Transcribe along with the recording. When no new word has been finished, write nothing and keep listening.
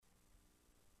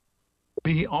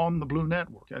be on the Blue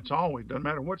Network. That's always, doesn't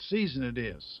matter what season it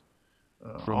is.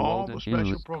 From All Walden, the special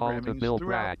Hughes, call to programming Bill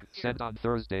throughout Bragg, the year. sent on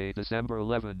Thursday, December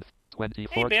 11th, Hey, Bill.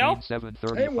 2014,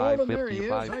 7:35, Hey, Walden, there he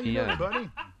is. 55 How you doing, p.m. buddy?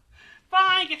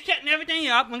 Fine, just setting everything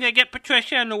up. I'm going to get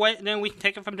Patricia in the way, and then we can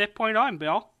take it from this point on,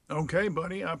 Bill. Okay,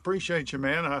 buddy. I appreciate you,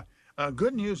 man.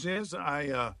 Good news is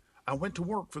I went to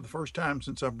work for the first time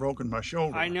since I've broken my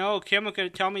shoulder. I know. Kim was going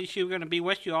to tell me she was going to be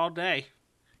with you all day.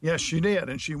 Yes, she did,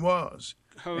 and she was.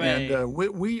 Hooray. And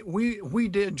we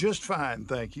did just fine,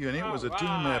 thank you. And it was a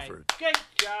team effort. Good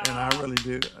job. And I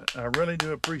really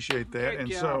do appreciate that. Good and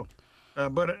job. so,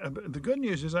 but the good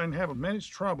news is I didn't have a minute's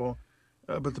trouble.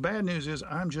 But the bad news is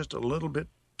I'm just a little bit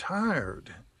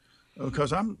tired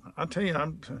because I went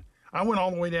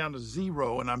all the way down to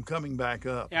 0 and I'm coming back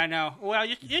up. Yeah, I know. Well,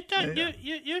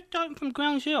 you're starting from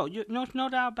ground zero. No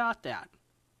doubt about that.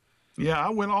 Yeah, I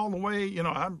went all the way. You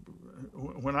know,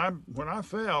 when I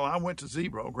fell, I went to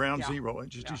 0, ground zero,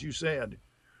 just as you said,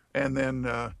 and then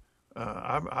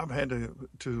I've had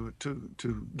to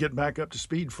get back up to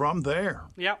speed from there.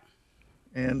 Yep.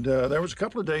 And there was a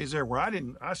couple of days there where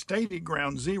I stayed at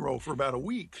ground zero for about a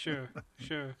week. Sure.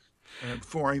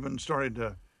 Before I even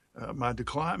started my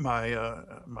decline, You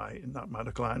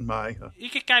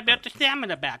just got to build the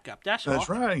stamina back up. That's all. That's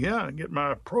right. Yeah, get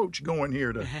my approach going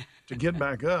here to get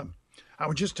back up. I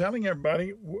was just telling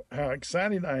everybody how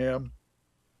excited I am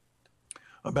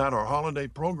about our holiday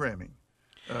programming.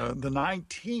 The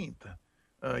 19th.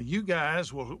 You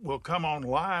guys will come on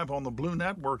live on the Blue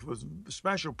Network with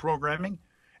special programming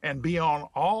and be on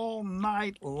all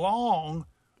night long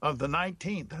of the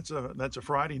 19th. That's a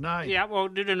Friday night. Yeah, we'll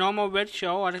do the normal red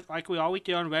show like we always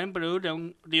do on red and blue.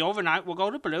 Then the overnight we'll go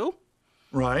to blue.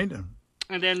 Right.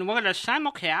 And then we're going to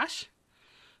simulcast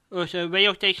with a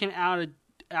radio station out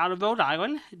of Rhode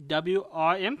Island,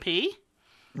 WRMP.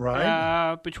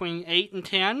 Right. Between 8 and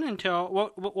 10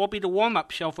 until we'll be the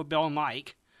warm-up show for Bill and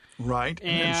Mike. Right,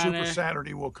 and then Super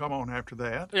Saturday will come on after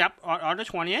that. Yep, on the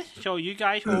 20th. So you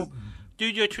guys will do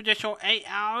your traditional 8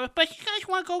 hours, but you guys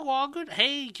want to go longer?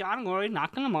 Hey, John and Lori,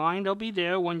 not going to mind. They'll be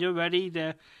there when you're ready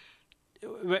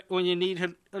when you need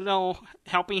a little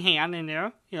helping hand in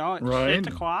there, at 6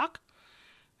 o'clock.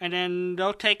 And then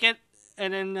they'll take it,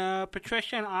 and then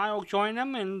Patricia and I will join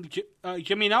them, and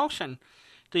Jimmy Nelson,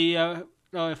 the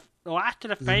last of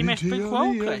the famous big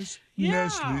vocalists. Yeah.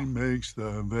 Nestle makes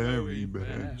the very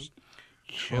best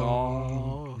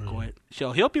chocolate.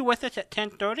 So he'll be with us at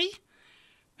 10:30,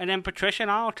 and then Patricia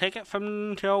and I will take it from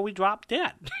until we drop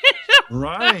dead.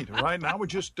 Right. And I was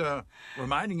just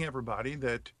reminding everybody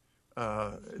that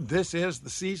this is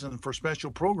the season for special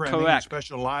programming and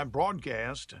special live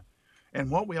broadcast.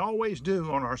 And what we always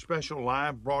do on our special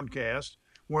live broadcast,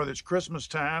 whether it's Christmas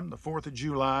time, the 4th of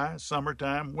July,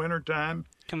 summertime, wintertime,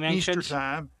 Easter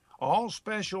time, all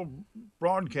special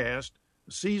broadcast,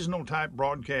 seasonal type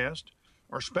broadcast,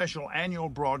 or special annual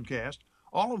broadcast,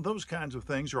 all of those kinds of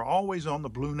things are always on the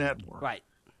Blue Network. Right.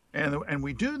 And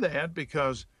we do that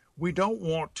because we don't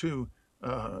want to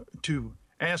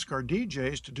ask our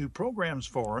DJs to do programs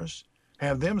for us,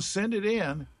 have them send it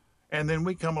in, and then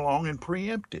we come along and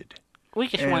preempt it. We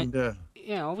just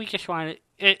want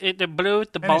it, the Blue,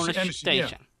 the bonus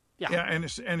station. Yeah, and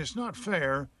it's not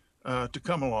fair to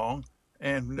come along,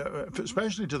 and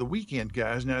especially to the weekend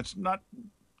guys. Now it's not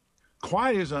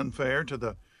quite as unfair to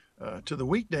the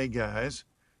weekday guys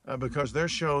because their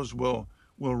shows will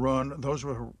run. Those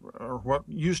are what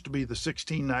used to be the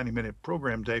 16 90-minute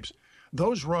program tapes.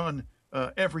 Those run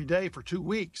every day for 2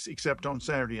 weeks, except on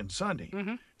Saturday and Sunday.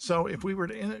 Mm-hmm. So if we were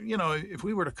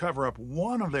to cover up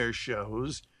one of their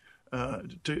shows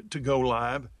to go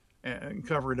live and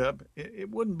cover it up, it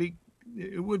would be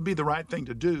the right thing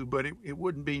to do, but it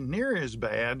wouldn't be near as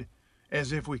bad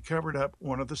as if we covered up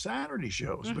one of the Saturday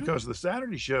shows, because the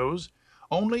Saturday shows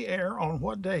only air on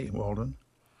what day, Walden?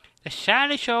 The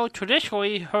Saturday show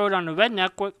traditionally heard on the Red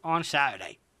Network on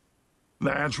Saturday.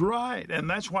 That's right, and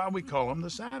that's why we call them the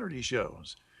Saturday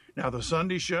shows. Now the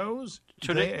Sunday shows,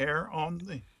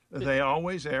 they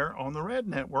always air on the Red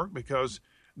Network because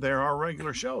they're our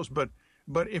regular shows. But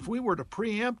if we were to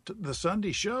preempt the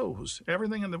Sunday shows,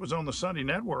 everything that was on the Sunday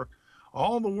network,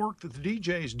 all the work that the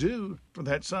DJs do for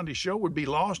that Sunday show would be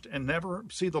lost and never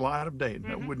see the light of day.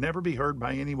 It would never be heard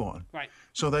by anyone. Right.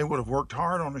 So they would have worked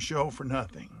hard on a show for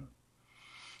nothing.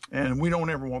 And we don't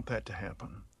ever want that to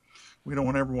happen.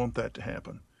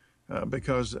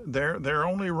 Because they're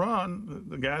only run,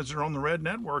 the guys that are on the Red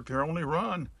Network, the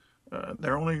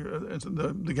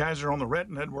guys that are on the Red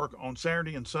Network on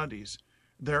Saturday and Sundays.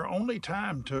 Their only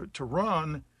time to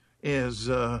run is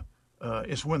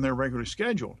when they're regularly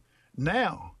scheduled.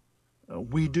 Now,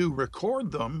 we do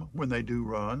record them when they do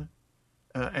run,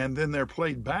 and then they're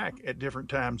played back at different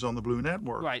times on the Blue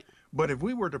Network. Right. But if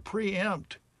we were to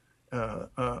preempt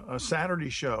a Saturday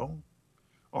show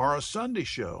or a Sunday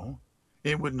show,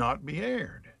 it would not be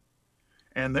aired.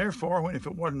 And therefore, if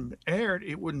it wasn't aired,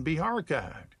 it wouldn't be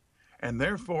archived. And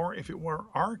therefore, if it were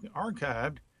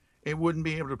archived, it wouldn't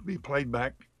be able to be played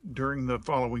back during the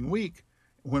following week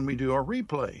when we do our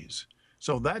replays.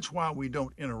 So that's why we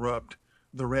don't interrupt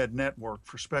the Red Network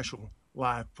for special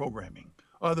live programming,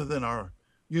 other than our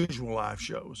usual live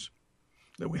shows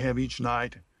that we have each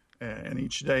night and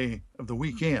each day of the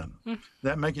weekend.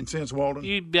 That making sense, Walden?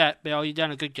 You bet, Bill. You've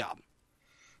done a good job.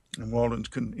 And Walden's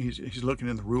he's looking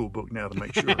in the rule book now to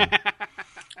make sure,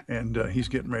 and he's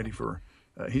getting ready for.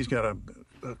 He's got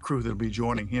a crew that'll be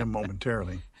joining him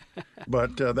momentarily,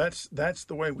 but that's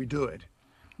the way we do it,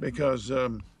 because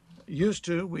used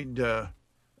to we didn't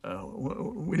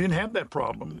have that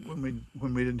problem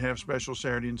when we didn't have special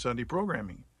Saturday and Sunday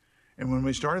programming, and when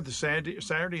we started the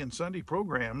Saturday and Sunday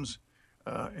programs,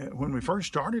 when we first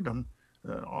started them,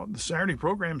 the Saturday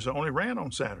programs only ran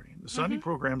on Saturday. The Sunday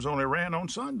programs only ran on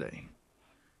Sunday.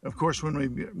 Of course, when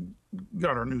we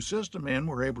got our new system in,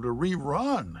 we're able to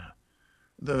rerun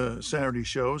the Saturday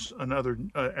shows at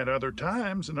other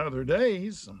times and other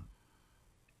days.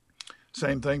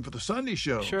 Same thing for the Sunday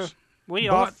shows. Sure.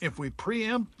 But if we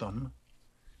preempt them,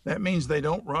 that means they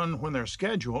don't run when they're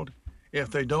scheduled. If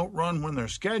they don't run when they're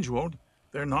scheduled,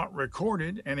 they're not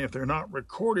recorded. And if they're not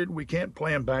recorded, we can't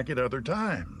play them back at other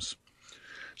times.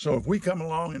 So if we come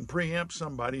along and preempt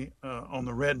somebody on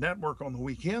the Red Network on the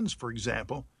weekends, for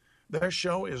example, their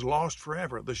show is lost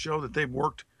forever. The show that they've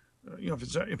worked, if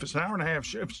it's an hour and a half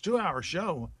show, if it's a 2-hour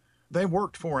show, they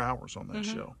worked 4 hours on that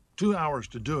show. 2 hours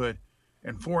to do it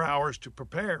and 4 hours to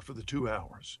prepare for the 2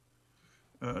 hours.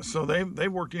 So they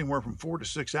worked anywhere from 4 to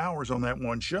 6 hours on that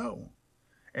one show.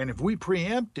 And if we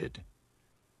preempt it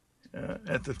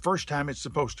at the first time it's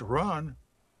supposed to run,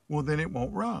 well, then it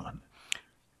won't run.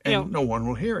 And no one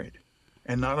will hear it.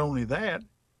 And not only that,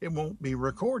 it won't be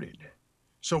recorded.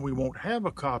 So we won't have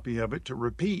a copy of it to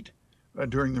repeat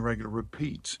during the regular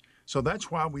repeats. So that's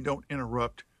why we don't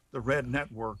interrupt the Red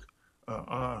Network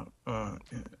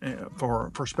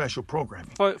for special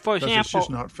programming. For example, it's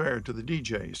just not fair to the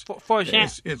DJs. For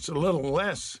example, it's a little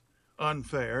less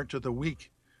unfair to the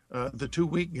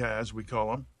 2-week guys, we call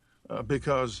them,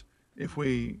 because if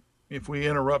we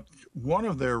interrupt one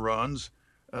of their runs,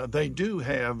 they do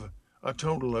have a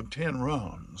total of 10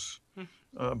 runs.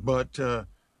 But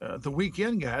the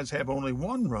weekend guys have only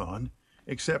one run,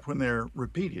 except when they're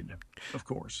repeated, of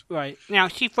course. Right. Now,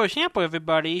 see, for example,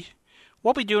 everybody,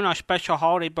 we'll be doing our special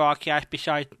holiday broadcast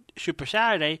besides Super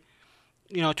Saturday.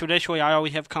 Traditionally, I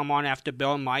always have come on after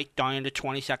Bill and Mike during the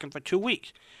 22nd for 2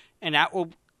 weeks. And that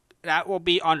will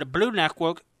be on the Blue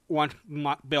Network once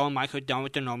Bill and Mike are done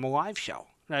with the normal live show.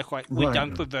 That's what we've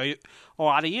done for a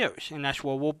lot of years, and that's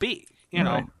where we'll be,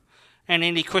 know. And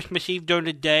then the Christmas Eve during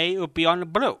the day will be on the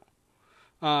Blue.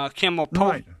 Kim will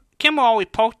always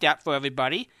post that for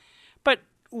everybody, but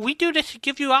we do this to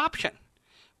give you option.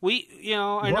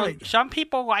 I know some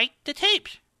people like the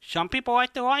tapes, some people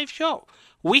like the live show.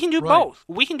 We can do both.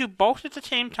 We can do both at the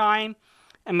same time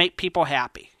and make people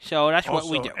happy. So that's what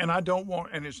we do.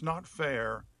 And it's not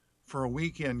fair for a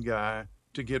weekend guy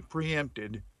to get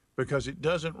preempted, because it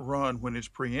doesn't run when it's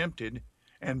preempted,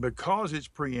 and because it's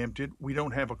preempted, we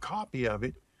don't have a copy of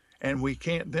it, and we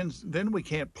can't then we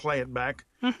can't play it back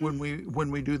when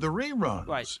we do the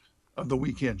reruns of the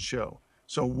weekend show.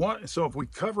 So if we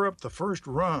cover up the first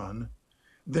run,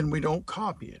 then we don't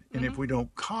copy it, and if we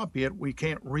don't copy it, we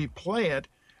can't replay it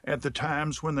at the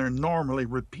times when they're normally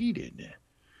repeated.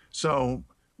 So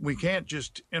we can't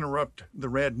just interrupt the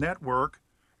Red Network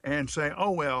and say,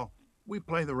 oh well, we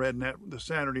play the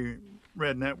Saturday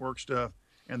Red Network stuff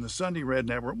and the Sunday Red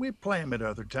Network. We play them at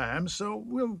other times, so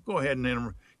we'll go ahead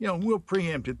and we'll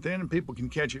preempt it then, and people can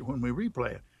catch it when we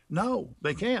replay it. No,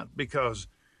 they can't, because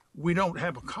we don't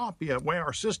have a copy of. The way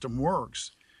our system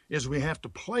works is we have to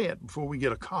play it before we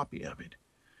get a copy of it,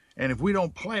 and if we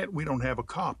don't play it, we don't have a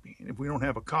copy. And if we don't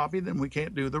have a copy, then we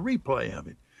can't do the replay of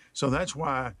it. So that's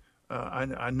why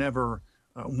I never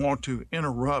want to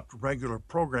interrupt regular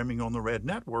programming on the Red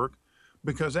Network,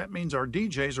 because that means our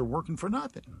DJs are working for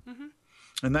nothing.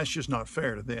 And that's just not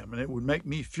fair to them. And it would make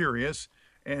me furious,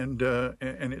 and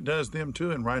it does them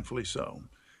too, and rightfully so.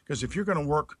 Because if you're going to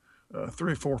work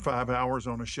 3, 4, 5 hours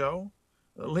on a show,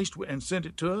 at least and send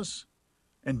it to us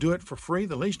and do it for free,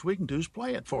 the least we can do is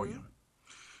play it for you.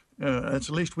 That's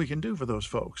the least we can do for those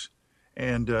folks.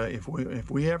 And if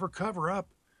we ever cover up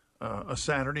a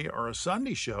Saturday or a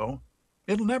Sunday show,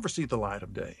 it'll never see the light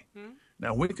of day.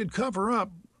 Now, we could cover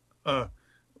up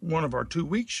one of our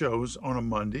 2-week shows on a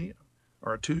Monday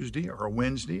or a Tuesday or a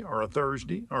Wednesday or a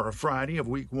Thursday or a Friday of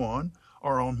week 1,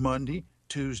 or on Monday,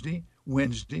 Tuesday,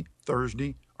 Wednesday,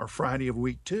 Thursday, or Friday of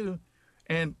week 2,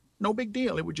 and no big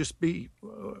deal. It would just be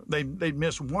they'd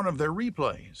miss one of their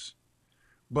replays.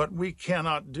 But we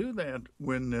cannot do that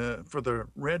when for the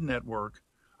Red Network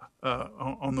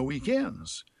on the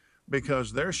weekends,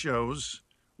 because their shows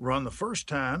run the first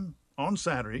time on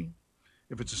Saturday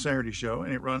if it's a Saturday show,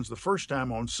 and it runs the first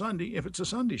time on Sunday if it's a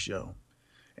Sunday show.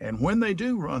 And when they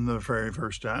do run the very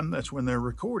first time, that's when they're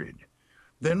recorded.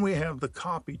 Then we have the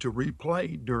copy to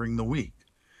replay during the week.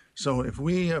 So if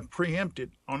we have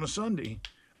preempted on a Sunday,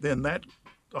 then the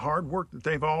hard work that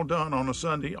they've all done on a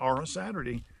Sunday or a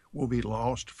Saturday will be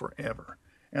lost forever.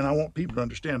 And I want people to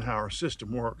understand how our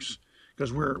system works,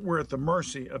 because we're at the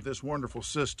mercy of this wonderful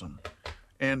system.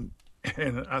 And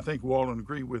I think Walden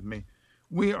agreed with me.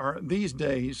 We are, these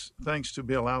days, thanks to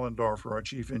Bill Allendorfer, our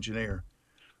chief engineer,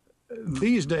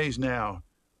 these days now,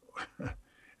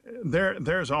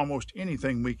 there's almost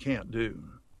anything we can't do.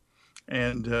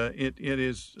 And it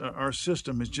is, our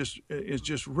system is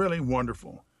just really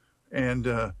wonderful. And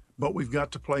but we've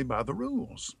got to play by the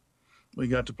rules. We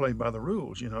got to play by the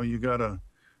rules. You gotta,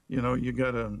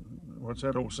 what's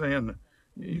that old saying?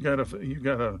 You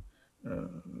gotta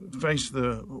face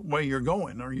the way you're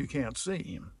going, or you can't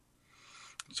see.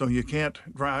 So you can't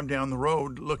drive down the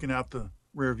road looking out the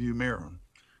rearview mirror,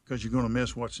 because you're going to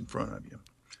miss what's in front of you.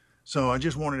 So I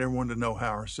just wanted everyone to know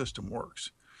how our system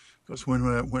works. Because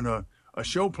when a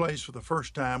show plays for the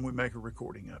first time, we make a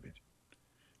recording of it.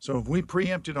 So if we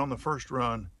preempt it on the first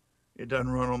run, it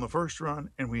doesn't run on the first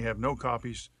run, and we have no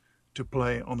copies to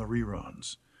play on the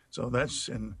reruns. So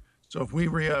so if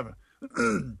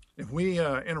we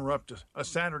interrupt a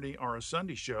Saturday or a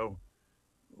Sunday show,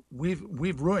 we've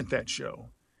ruined that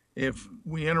show. If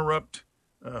we interrupt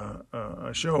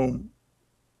a show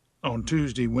on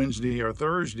Tuesday, Wednesday, or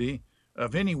Thursday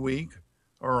of any week,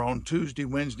 or on Tuesday,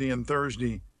 Wednesday, and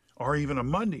Thursday, or even a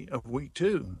Monday of week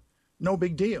 2, no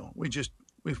big deal.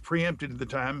 We've preempted it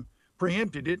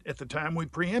at the time we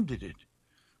preempted it.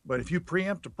 But if you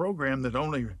preempt a program that's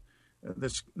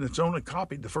only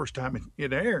copied the first time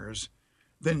it airs,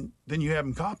 then you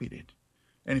haven't copied it.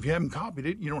 And if you haven't copied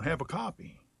it, you don't have a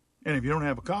copy. And if you don't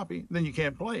have a copy, then you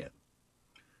can't play it.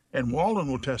 And Walden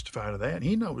will testify to that.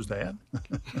 He knows that.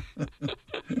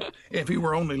 If he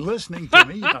were only listening to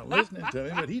me, he's not listening to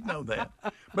me, but he'd know that.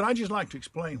 But I just like to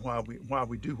explain why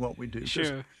we do what we do.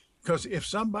 Sure. Because if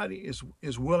somebody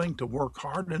is willing to work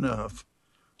hard enough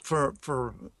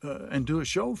for and do a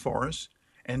show for us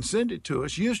and send it to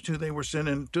us, used to they were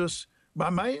sending it to us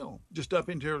by mail, just up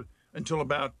until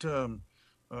about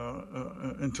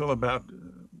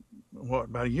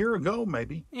about a year ago,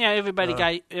 maybe. Yeah, everybody.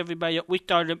 We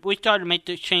started to make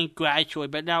this change gradually,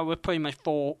 but now we're pretty much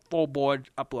full board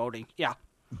uploading. Yeah.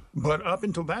 But up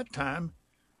until that time,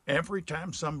 every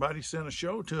time somebody sent a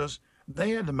show to us,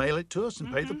 they had to mail it to us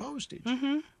and pay the postage.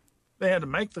 Mm-hmm. They had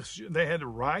to they had to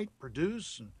write,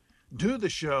 produce, and do the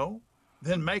show,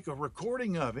 then make a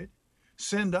recording of it,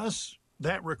 send us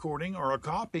that recording or a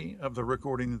copy of the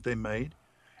recording that they made,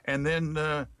 and then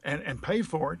and pay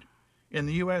for it in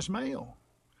the U.S. mail.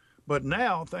 But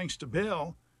now, thanks to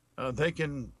Bill, they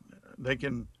can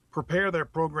prepare their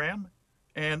program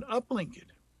and uplink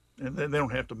it, and they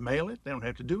don't have to mail it. They don't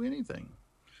have to do anything,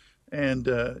 and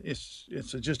it's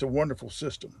just a wonderful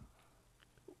system.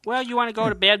 Well, you want to go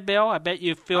to bed, Bill? I bet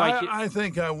you feel like I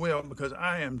think I will, because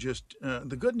I am just.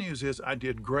 The good news is I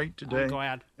did great today. I'm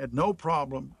glad. Had no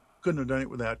problem. Couldn't have done it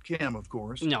without Kim, of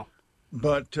course. No.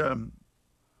 But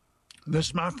this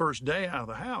is my first day out of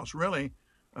the house, really,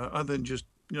 other than just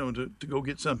to go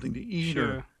get something to eat,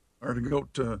 sure, or to go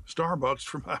to Starbucks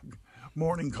for my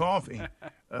morning coffee.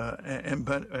 But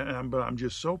I'm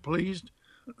just so pleased.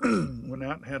 Went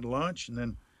out and had lunch, and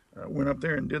then went up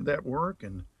there and did that work,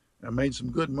 and I made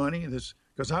some good money.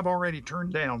 Because I've already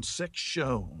turned down 6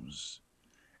 shows,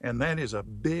 and that is a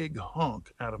big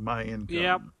hunk out of my income.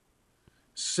 Yep.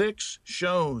 6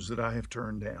 shows that I have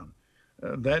turned down.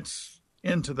 That's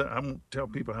into I won't tell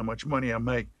people how much money I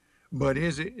make, but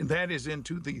that is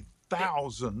into the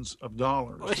thousands of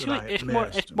dollars that I have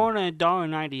missed. It's more than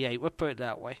 $1.98. We'll put it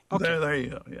that way. Okay. There you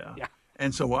go. Yeah.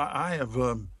 And so I have.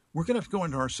 We're going to have to go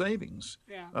into our savings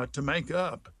to make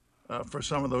up for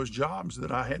some of those jobs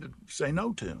that I had to say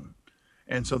no to.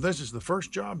 And so this is the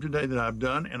first job today that I've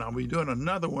done, and I'll be doing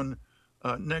another one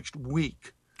next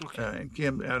week. Okay. And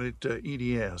Kim out at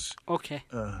EDS. Okay.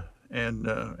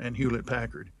 And Hewlett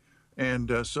Packard.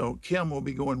 And so Kim will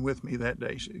be going with me that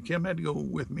day. Kim had to go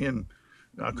with me, and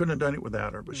I couldn't have done it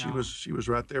without her. But she was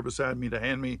right there beside me to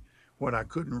hand me what I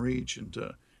couldn't reach, and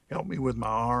to help me with my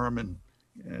arm, and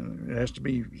it has to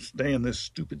be staying this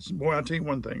stupid. Boy, I'll tell you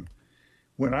one thing.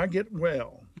 When I get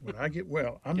well,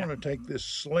 I'm going to take this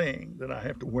sling that I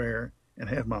have to wear and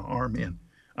have my arm in.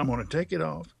 I'm going to take it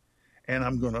off, and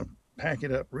I'm going to pack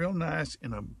it up real nice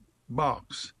in a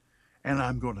box, and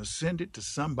I'm going to send it to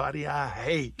somebody I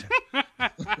hate.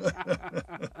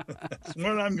 That's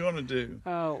what I'm going to do.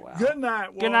 Oh, wow. Good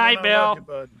night, Walden. Good night, Bill. I love you,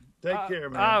 bud. Take care,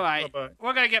 man. All right. Bye-bye.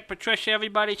 We're going to get Patricia,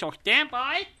 everybody, so stand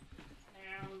by.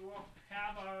 And we'll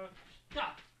have our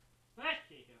stuff. Let's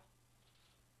see here.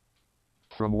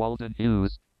 From Walden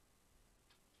Hughes.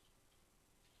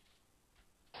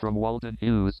 From Walden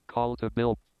Hughes, call to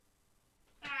Bill.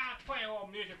 Play a little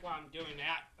music while I'm doing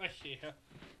that. Let's see here.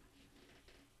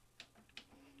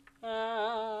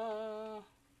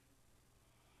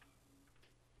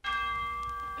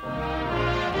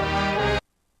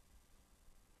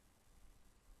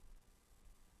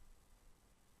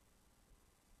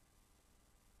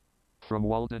 From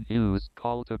Walden Hughes,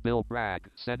 call to Bill Bragg,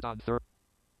 sent on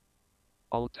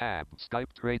Alt tab,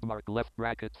 Skype trademark left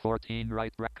bracket 14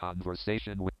 right bracket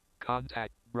conversation with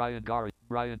contact Brian Gary,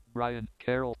 Brian,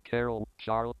 Carol,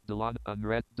 Charlotte, Delon,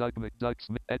 Unread, Doug McDoug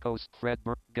Smith, Echoes, Fred,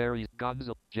 Gary,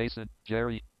 Gonzo, Jason,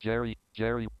 Jerry,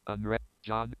 Unread,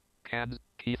 John, Cans,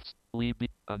 Keiths, Libby,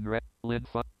 Unread, Lynn,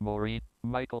 Maureen,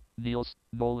 Michael, Niels,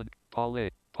 Nolan, Paul,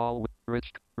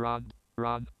 Rich, Ron,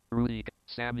 Rudy,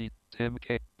 Sammy, Tim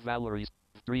K, Valerie,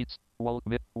 Streets, Walt,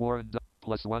 Warren,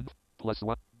 +1,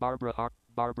 Barbara Hart,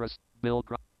 Barbara's, Bill,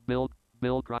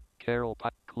 Carol,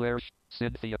 Claire,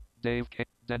 Cynthia, Dave K,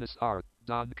 Dennis R,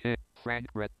 Don K,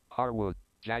 Frank Brett, Harwood,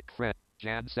 Jack Fred,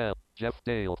 Jan Sell, Jeff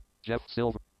Dale, Jeff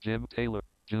Silver, Jim Taylor,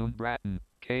 June Bratton,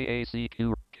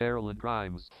 KACQ, Carolyn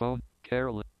Grimes, Phone,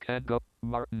 Carolyn, Ken Go,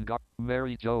 Martin Gar,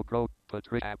 Mary Jo Grote,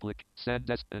 Patricia Applic,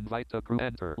 send us, invite the crew,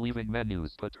 enter, leaving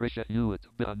menus, Patricia Hewitt,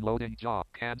 unloading job,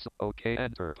 cancel, OK,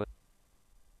 enter,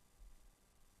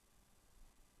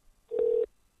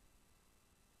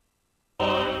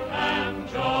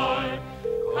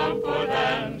 Comfort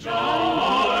and joy,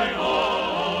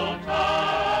 oh,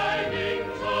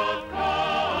 tidings of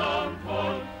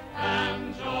comfort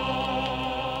and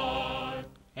joy.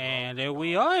 And there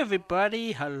we are,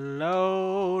 everybody.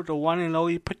 Hello, the one and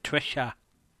only Patricia.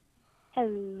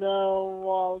 Hello,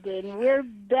 Walden. We're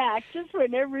back just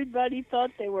when everybody thought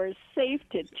they were safe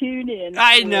to tune in.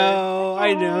 I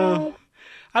know.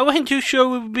 I wasn't too sure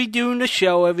we would be doing the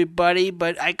show, everybody,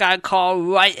 but I got a call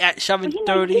right at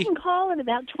 7:30. You didn't call at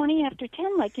about 20 after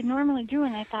 10 like you normally do,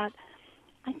 and I thought,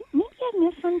 maybe I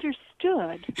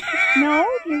misunderstood. No,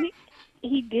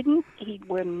 he didn't.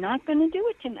 We're not going to do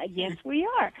it tonight. Yes, we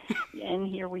are.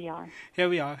 And here we are. Here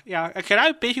we are. Yeah. Okay, I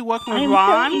was busy working with I'm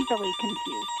Ron. so easily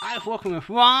confused. I was working with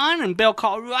Ron, and Bill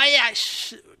called right at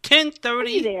 10:30. Are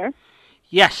you there?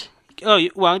 Yes. Oh,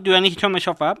 well, do I need to turn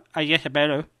myself up? I guess I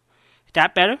better. Is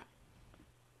that better?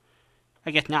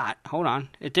 I guess not. Hold on.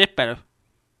 Is this better?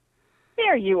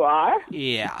 There you are.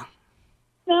 Yeah.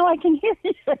 Now I can hear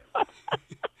you.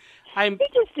 You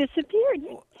just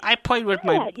disappeared. I played with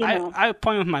I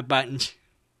played with my buttons.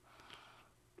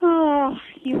 Oh,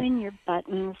 you and your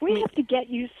buttons. We have to get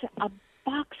you a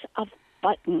box of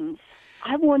buttons.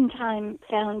 I one time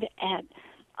found at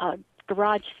a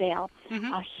garage sale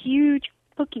a huge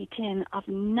cookie tin of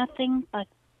nothing but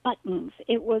buttons.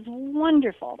 It was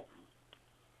wonderful.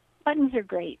 Buttons are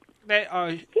great. They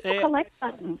are. People collect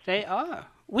buttons. They are.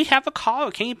 We have a caller.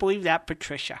 Can you believe that,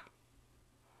 Patricia?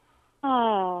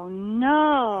 Oh,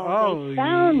 no. They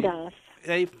found us.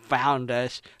 They found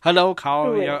us. Hello,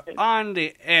 caller. You're on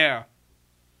the air.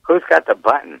 Who's got the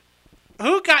button?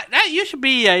 Who got that? Used to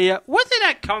be a. Where did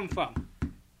that come from?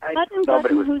 Button.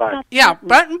 Who's got yeah,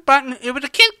 button. It was a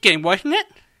kid game, wasn't it?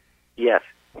 Yes.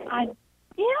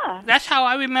 Yeah. That's how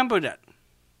I remembered it.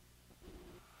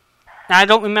 Now, I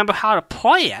don't remember how to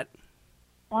play it.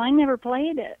 Well, I never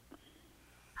played it.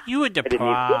 You were deprived.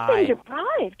 You've been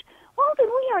deprived. Walden,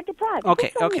 we are deprived.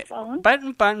 Okay.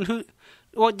 Button. Who?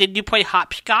 Well, did you play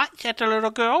hopscotch as a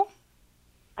little girl?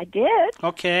 I did.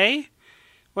 Okay.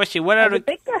 Let's see. What other?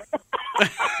 Big girl.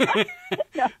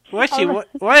 No. Let's see.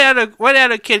 What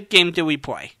other kid games did we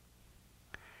play?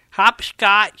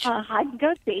 Hopscotch. Hide and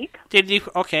go seek. Did you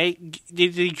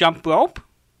jump rope?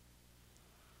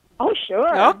 Oh,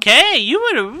 sure. Okay, you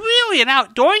were really an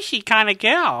outdoorsy kind of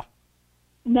girl.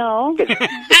 No.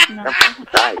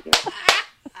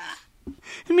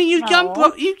 I mean, you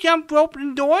jump rope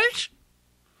indoors?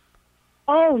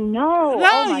 Oh, no. No,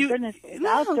 oh, my goodness. It's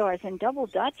outdoors and double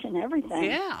dutch and everything.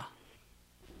 Yeah.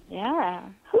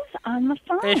 Yeah. Who's on the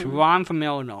phone? It's Ron from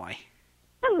Illinois.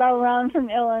 Hello, Ron from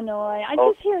Illinois. I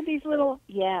just hear these little,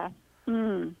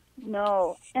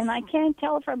 no. And I can't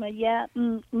tell from a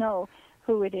no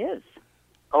who it is.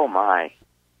 Oh, my.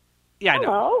 Yeah, I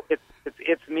know. Hello?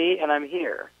 It's me, and I'm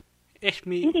here. It's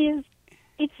me. It is.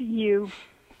 It's you.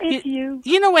 It's you.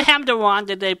 You know what happened to Ron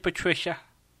today, Patricia?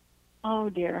 Oh,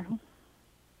 dear.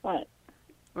 What?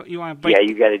 You want to break? Yeah,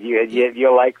 you got it.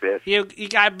 You'll like this. You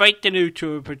got to break the news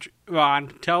to her, Ron.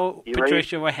 Tell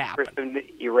Patricia what happened.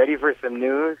 You ready for some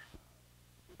news?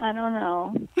 I don't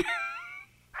know.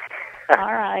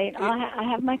 All right. I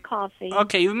have my coffee.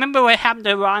 Okay, you remember what happened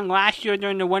to Ron last year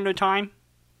during the winter time?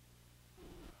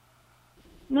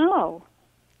 No.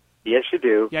 Yes, you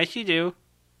do. Yes, you do.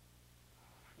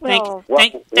 Well,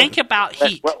 think about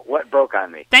heat. What broke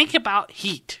on me? Think about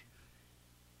heat.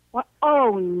 what?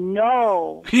 Oh,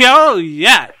 no. Oh,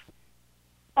 yes.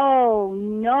 Oh,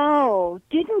 no.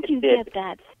 Didn't you get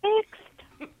that fixed?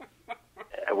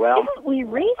 Well, Didn't we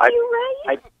raise you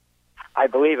right? I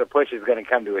believe a push is going to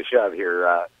come to a shove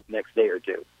here next day or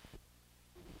two.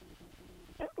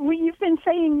 Well, you've been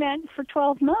saying that for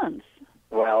 12 months.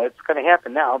 Well, it's going to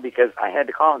happen now because I had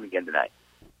to call him again tonight.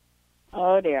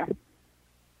 Oh, dear. And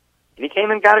he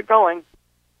came and got it going.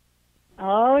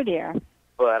 Oh, dear.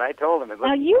 But I told him...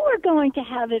 Now, you were going to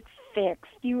have it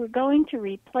fixed. You were going to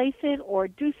replace it or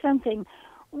do something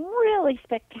really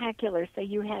spectacular so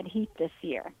you had heat this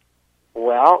year.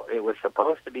 Well, it was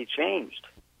supposed to be changed.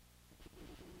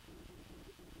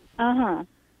 Uh-huh.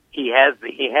 He has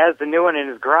the new one in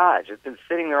his garage. It's been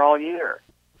sitting there all year.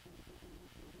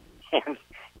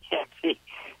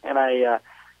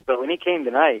 But when he came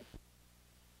tonight,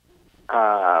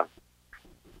 I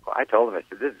told him, I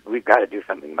said, we've got to do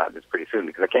something about this pretty soon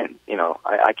because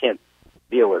I can't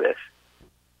deal with this.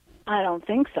 I don't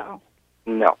think so.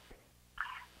 No.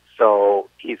 So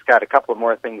he's got a couple of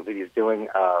more things that he's doing,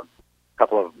 a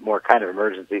couple of more kind of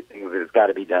emergency things that has got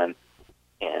to be done.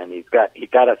 And he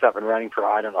got us up and running for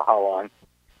I don't know how long.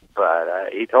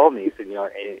 But he told me, he said,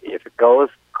 if it goes,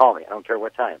 call me. I don't care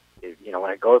what time.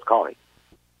 When it goes, call me.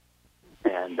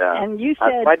 And you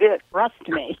said, I did. Trust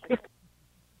me.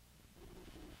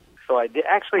 So I did.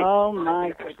 Actually, oh,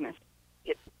 my goodness.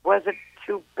 It wasn't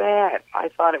too bad. I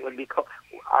thought it would be cold.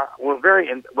 We're very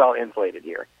well insulated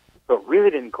here, so it really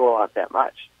didn't cool off that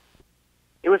much.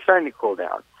 It was starting to cool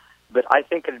down, but I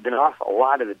think it had been off a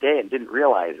lot of the day and didn't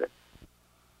realize it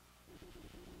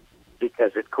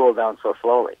because it cooled down so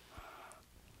slowly.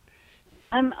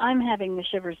 I'm having the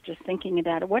shivers just thinking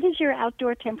about it. What is your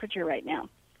outdoor temperature right now?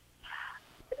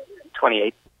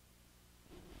 28.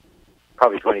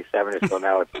 Probably 27 or so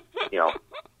now. It's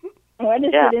What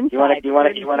is it inside? You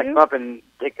want to come up and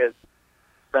take a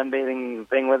sunbathing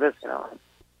thing with us?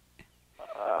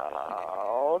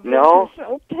 Oh, this no. is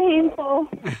so painful.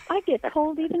 I get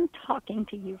cold even talking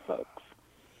to you folks.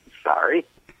 Sorry.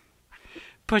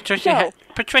 Patricia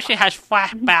has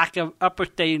flashback of upper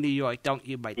state New York, don't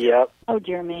you, my dear? Yep. Oh,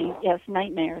 dear me. Yes,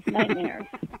 nightmares.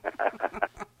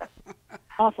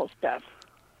 Awful stuff.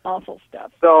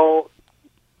 So,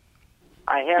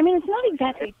 I mean, it's not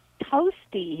exactly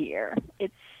toasty here.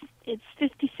 It's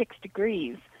 56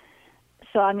 degrees.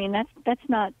 So, I mean, that's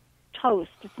not toast.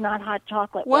 It's not hot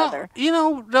chocolate weather.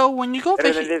 Well, though, when you go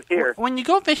Better than it is here. when you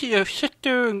go visit your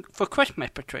sister for Christmas,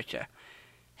 Patricia,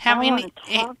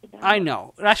 I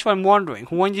know. That's what I'm wondering.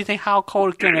 When do you think how cold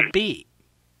it's going to be?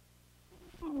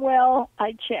 Well,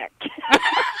 I checked.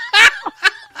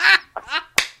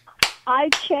 I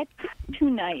checked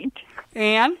tonight.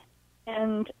 And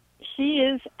she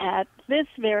is at this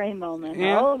very moment.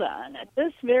 Yeah. Hold on. At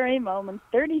this very moment,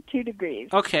 32 degrees.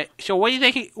 Okay, so what do you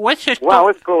think? Wow,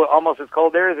 it's cool. Almost as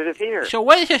cold there as it is here. So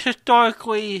what is this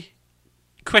historically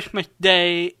Christmas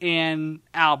Day in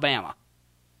Alabama?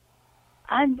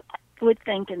 I would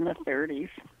think in the 30s.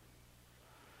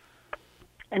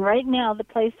 And right now, the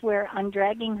place where I'm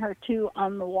dragging her to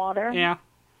on the water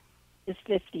is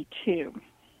 52.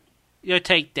 You'll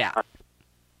take that.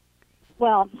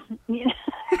 Well,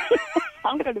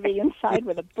 I'm going to be inside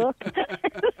with a book.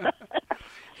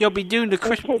 You'll be doing the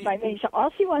Christmas. Okay, by me. So all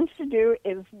she wants to do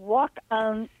is walk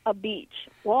on a beach.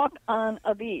 And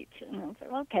I said,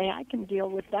 okay, I can deal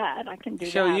with that. I can do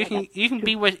that. So you can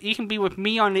be with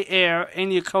me on the air in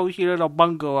your cozy little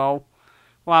bungalow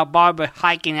while Barbara's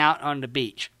hiking out on the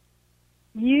beach.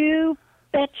 You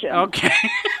betcha. Okay.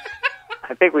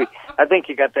 I think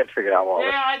you got that figured out, Walden.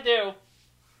 Yeah, I do.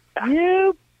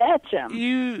 You betcha.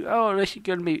 This is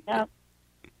gonna be. Yep.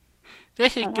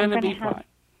 This is gonna be fun.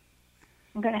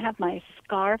 I'm gonna have my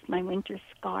scarf, my winter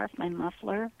scarf, my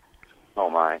muffler. Oh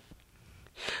my.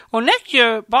 Well, next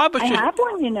year, Barbara. I have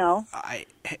one,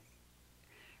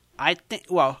 I think.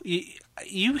 Well,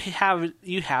 you have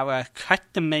a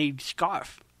custom-made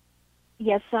scarf.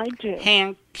 Yes, I do.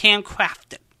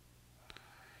 Handcrafted.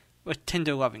 With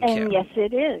tender loving care. And yes,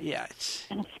 it is. Yes.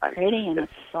 And it's pretty, and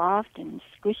it's soft, and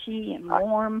squishy, and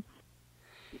warm.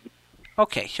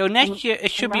 Okay, so next year it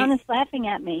should Ron be... is laughing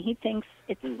at me. He thinks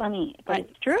it's funny, but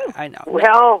it's true. I know.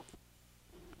 Well,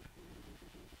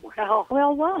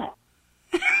 Well, what?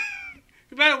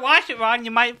 You better watch it, Ron.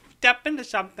 You might step into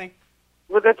something.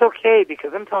 well, that's okay,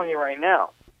 because I'm telling you right now,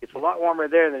 it's a lot warmer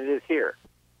there than it is here.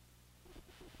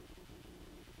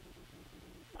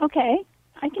 Okay,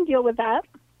 I can deal with that.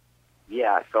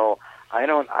 Yeah, so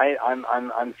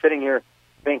I'm sitting here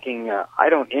thinking, I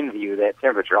don't envy you that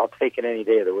temperature. I'll take it any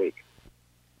day of the week.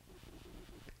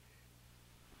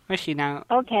 Missy, now...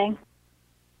 Okay,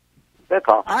 That's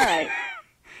all. all right.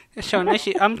 So,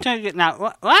 Missy, I'm telling you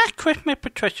now, last Christmas,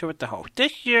 Patricia was the host.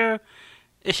 This year,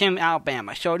 it's in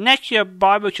Alabama. So, next year,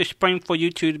 Barbara's a spring for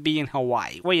you two to be in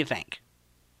Hawaii. What do you think?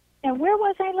 And where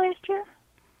was I last year?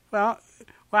 Well,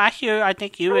 last year, I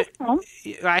think you were... Home.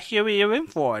 Last year, we were in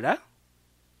Florida.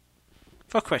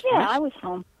 For Christmas. Yeah, I was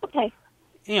home. Okay.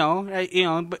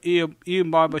 But you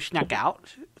and Barbara snuck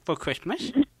out for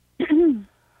Christmas.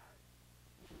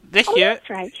 This Oh, year... that's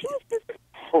right. She was just,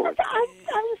 I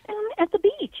was down at the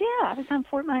beach. Yeah, I was on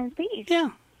Fort Myers Beach. Yeah.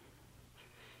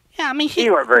 Yeah, I mean...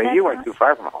 You weren't too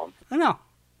far from home. I know.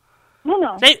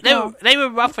 No. They were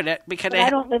roughing it because But I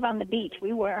don't live on the beach.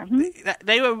 We were.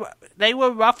 they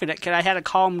were roughing it because I had to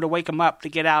call them to wake them up to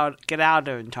get out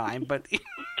there in time. But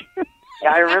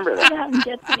Yeah, I remember Get that. out and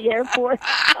get to the airport.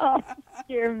 Oh,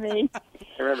 dear me.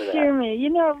 I remember that. Dear me. You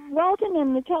know, Walden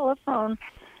and the telephone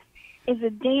is a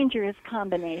dangerous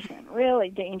combination. Really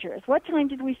dangerous. What time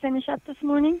did we finish up this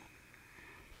morning?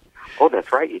 Oh,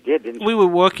 that's right, you did, didn't you? we were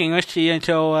working, let's see,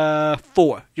 until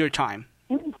 4 your time.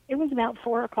 It was about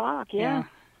 4 o'clock, yeah.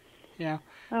 Yeah.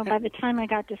 Well, by the time I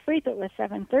got to sleep, it was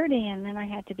 7:30, and then I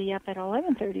had to be up at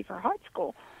 11:30 for heart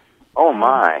school. Oh,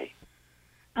 my.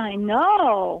 I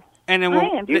know. And then I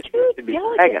am You too should be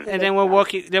delicate bragging. for and this then we're stuff.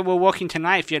 working. Then we're working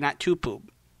tonight if you're not too poop.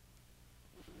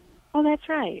 Oh, that's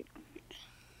right.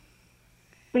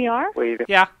 We are? Well, you,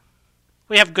 Yeah.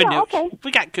 We have good Yeah, news. okay.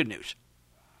 We got good news.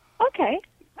 Okay.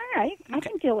 All right. I Okay.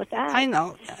 can deal with that. I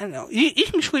know. You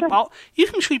can sleep all. You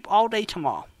can sleep all day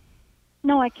tomorrow.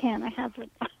 No, I can't. I have it.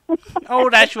 Oh,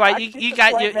 that's right. You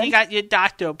Doctor's got appointment. your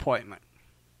doctor appointment.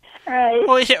 Right.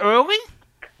 Oh, is it early?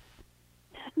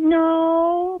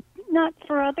 No, not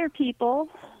for other people.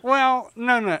 Well,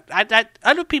 no. That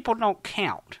other people don't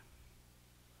count.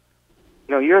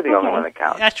 no, you're the only Okay. one that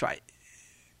counts. That's right.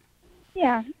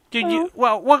 Yeah. Did you?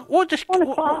 Well, we'll just 1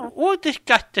 o'clock. we'll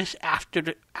discuss this after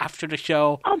the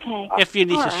show Okay. if you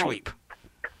need All to right. sleep.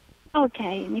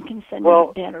 Okay, and you can send Well,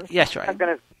 me to bed or Yes, right.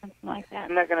 something like that.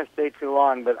 I'm not going to stay too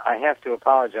long, but I have to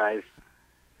apologize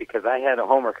because I had a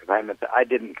homework assignment that I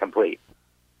didn't complete.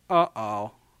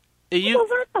 Uh-oh. Well,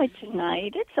 not by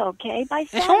tonight. It's okay. By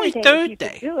Saturday, It's only if you Thursday.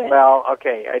 could do it. Well,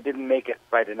 okay, I didn't make it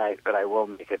by tonight, but I will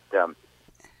make it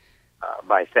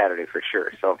by Saturday for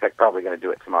sure. So, in fact, probably going to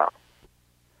do it tomorrow.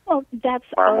 Well, that's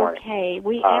Tomorrow morning. okay.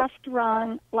 We asked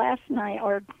Ron last night,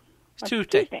 or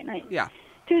Tuesday. night. Yeah.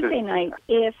 Tuesday night,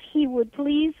 if he would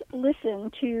please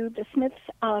listen to the Smiths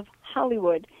of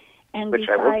Hollywood and Which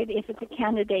I will. decide if it's a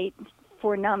candidate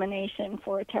for nomination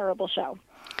for a terrible show.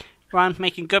 Ron's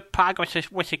making good progress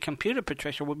with the computer,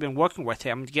 Patricia. We've been working with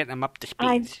him, getting him up to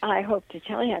speed. I hope to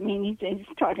tell you. I mean, he's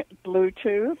talking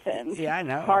Bluetooth and Yeah, I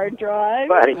know. hard drive.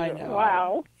 Buddy. I know.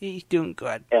 Wow. He's doing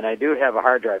good. And I do have a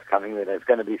hard drive coming that is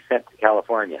going to be sent to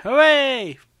California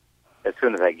Hooray! as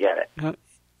soon as I get it.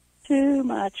 Too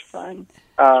much fun.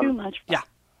 Too much fun. Yeah.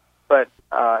 But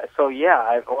so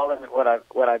yeah,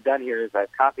 what I've done here is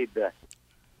I've copied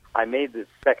I made the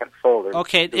second folder.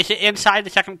 Okay, is it inside the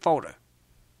second folder?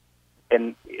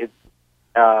 And it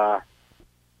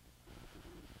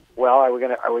well, I'm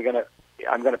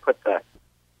gonna put the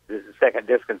second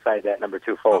disc inside that number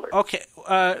 2 folder. Okay,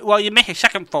 well, you make a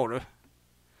second folder.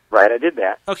 Right, I did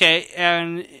that. Okay,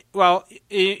 and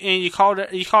you call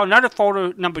another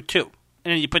folder number 2,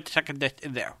 and then you put the second disc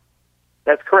in there.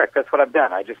 That's correct. That's what I've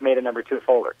done. I just made a number 2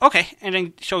 folder. Okay, and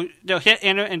then so they'll hit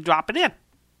enter and drop it in.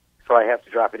 So I have to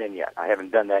drop it in yet. I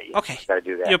haven't done that yet. Okay, Got to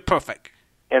do that. You're perfect.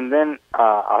 And then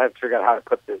I'll have to figure out how to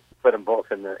put them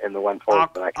both in the one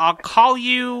folder. I'll call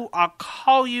you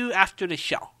after the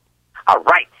show. All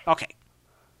right. Okay.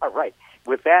 All right.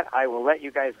 With that, I will let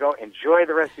you guys go. Enjoy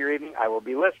the rest of your evening. I will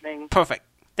be listening. Perfect.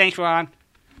 Thanks, Ron.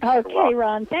 Okay,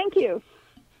 Ron. Thank you.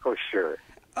 Oh, sure.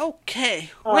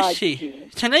 Okay, let's see.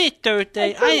 geez. Today's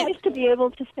Thursday. It's so nice to be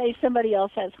able to say somebody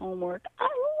else has homework. I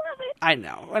love it. I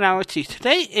know. Now, let's see.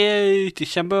 Today is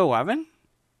December 11th.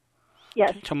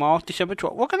 Yes. Tomorrow's December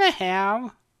 12th. We're going to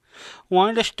have one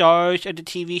of the stars of the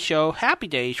TV show Happy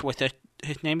Days with us.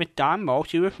 His name is Don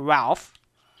Most. He was Ralph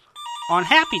on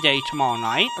Happy Days tomorrow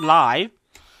night, live.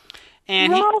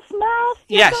 And Ralph Mouse?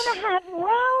 Yes. You're going to have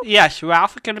Ralph? Yes,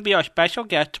 Ralph is going to be our special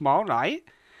guest tomorrow night.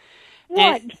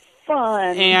 What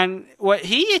fun. And what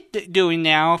he is doing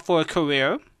now for a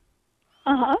career,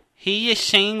 he's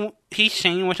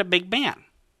singing with a big band.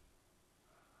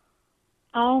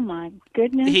 Oh, my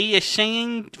goodness. He is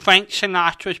singing Frank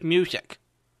Sinatra's music.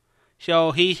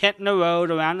 So he's hitting the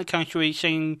road around the country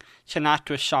singing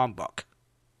Sinatra's songbook.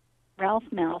 Ralph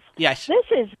Mouse. Yes. This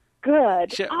is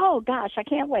good. So, oh, gosh, I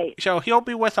can't wait. So he'll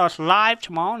be with us live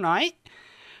tomorrow night.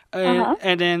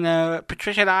 And then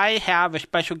Patricia and I have a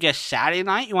special guest Saturday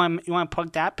night. You want to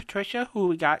plug that, Patricia? Who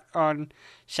we got on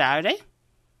Saturday?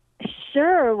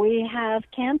 Sure. We have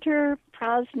Cantor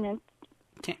Prosnitz.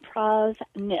 Or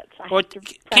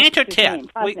Cantor Ted.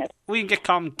 We can just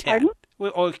call him Ted.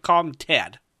 Or call him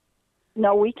Ted.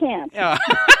 No, we can't. Yeah.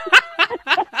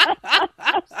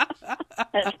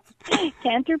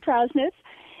 Cantor Prosnitz.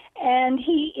 And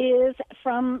he is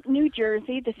from New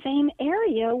Jersey, the same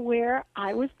area where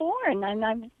I was born. And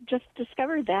I just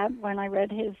discovered that when I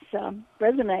read his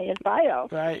resume, his bio.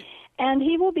 Right. And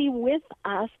he will be with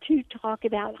us to talk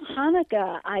about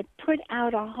Hanukkah. I put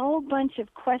out a whole bunch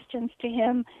of questions to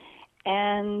him,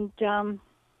 and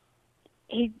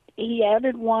he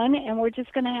added one, and we're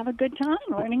just going to have a good time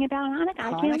learning about Hanukkah.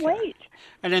 I can't wait.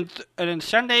 And then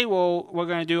Sunday we're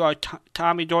going to do our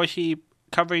Tommy and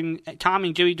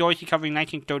Jerry Dorsey covering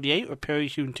 1938 with Perry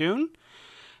Soon.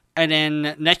 And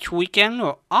then next weekend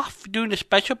we're off doing the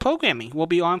special programming. We'll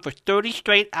be on for 30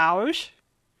 straight hours.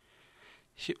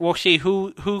 We'll see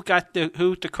who's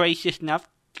the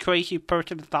crazy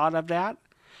person that thought of that.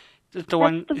 That's the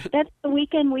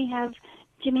weekend we have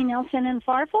Jimmy Nelson and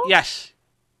Farfel? Yes.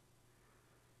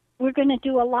 We're going to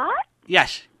do a lot?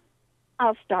 Yes.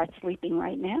 I'll start sleeping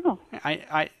right now.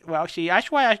 Well, see,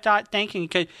 that's why I start thinking,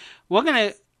 because we're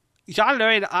going to, John,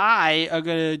 Larry, and I are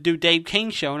going to do Dave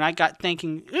King's show, and I got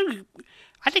thinking,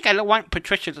 I think I want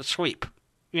Patricia to sleep,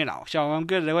 so I'm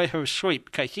going to let her sleep,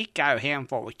 because she got a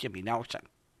handful with Jimmy Nelson.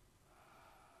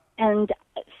 And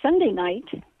Sunday night,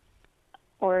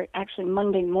 or actually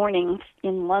Monday morning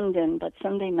in London, but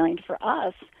Sunday night for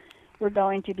us, we're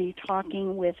going to be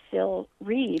talking with Phil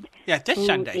Reed. Yeah, this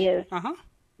Sunday.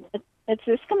 It's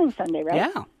this coming Sunday, right?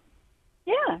 Yeah.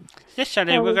 Yeah. This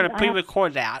Sunday we're going to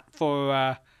pre-record that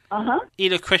for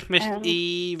either Christmas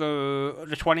Eve or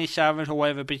the 27th or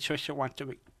whatever Patricia wants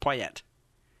to play it.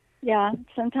 Yeah,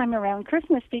 sometime around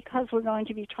Christmas, because we're going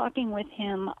to be talking with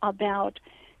him about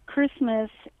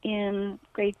Christmas in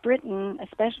Great Britain,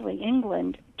 especially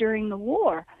England, during the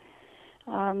war.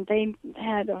 They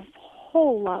had a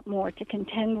whole lot more to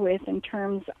contend with in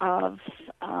terms of,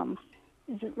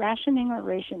 is it rationing or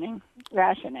rationing?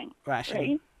 Rationing.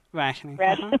 Rationing. Right? Rationing.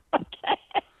 Rationing.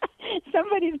 Okay.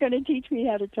 Somebody's going to teach me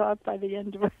how to talk by the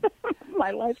end of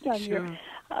my lifetime here.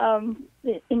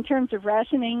 In terms of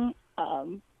rationing,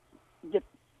 the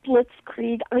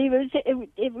Blitzkrieg, I mean,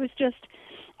 it was just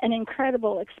an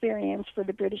incredible experience for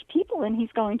the British people, and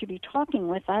he's going to be talking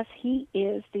with us. He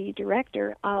is the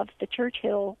director of the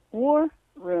Churchill War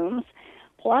Rooms,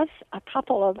 plus a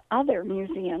couple of other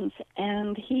museums,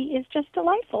 and he is just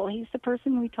delightful. He's the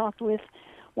person we talked with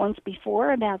once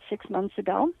before, about 6 months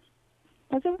ago.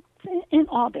 Was it in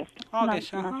August? Not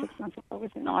 6 months ago, it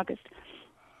was in August.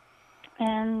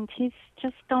 And he's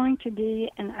just going to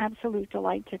be an absolute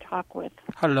delight to talk with.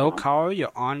 Hello, Carl.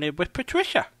 You're on there with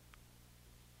Patricia.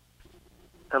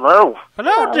 Hello.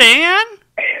 Hello, Dan.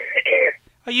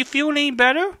 Are you feeling any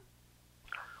better?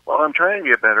 Well, I'm trying to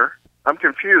get better. I'm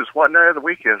confused. What night of the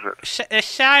week is it? It's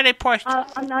Saturday plus...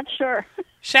 I'm not sure.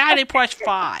 Saturday plus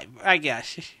 5, I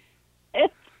guess.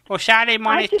 Or Saturday,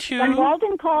 Monday, 2. When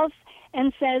Walden calls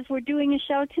and says, we're doing a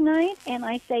show tonight, and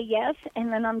I say yes,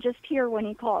 and then I'm just here when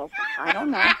he calls. I don't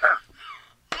know.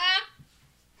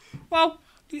 Well,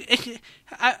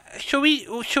 should we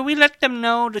let them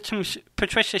know that some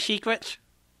Patricia secrets?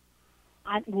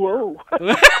 Whoa. I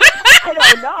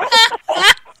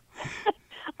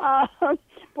don't know.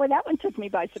 Boy, that one took me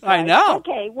by surprise. I know.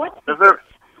 Okay, what? Is there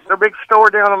a big store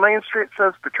down on Main Street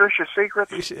that says Patricia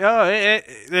Secrets? Oh,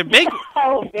 the big...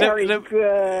 Oh, very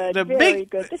good. Very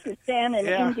good. This is Dan in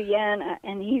Yeah. Indiana,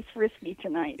 and he's frisky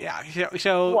tonight. Yeah,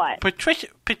 so what?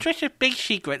 Patricia's big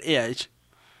secret is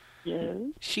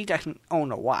she doesn't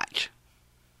own a watch.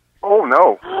 Oh,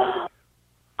 no.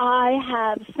 I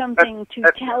have something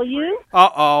to tell you.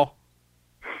 Uh-oh.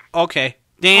 Okay.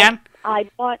 Dan? I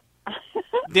bought...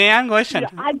 Dan, listen.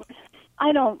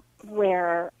 I don't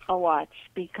wear a watch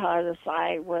because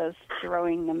I was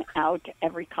throwing them out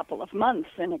every couple of months,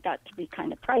 and it got to be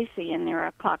kind of pricey. And there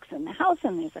are clocks in the house,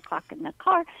 and there's a clock in the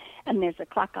car, and there's a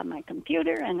clock on my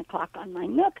computer, and a clock on my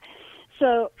Nook.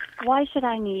 So why should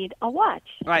I need a watch?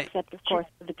 Right. Except, of course,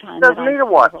 for the time She doesn't need a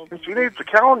watch. She needs a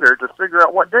calendar to figure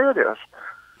out what day it is.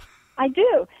 I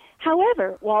do.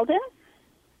 However, Walden,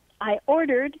 I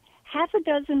ordered half a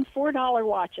dozen $4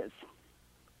 watches.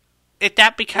 Is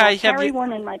that because I carry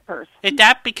one in my purse. Is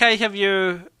that because of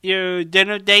your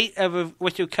dinner date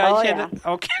with your cousin? Oh, yeah.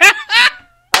 Okay.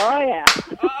 Oh, yeah.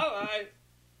 All right.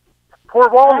 Poor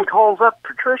Walden calls up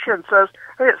Patricia and says,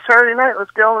 "Hey, it's Saturday night. Let's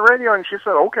get on the radio." And she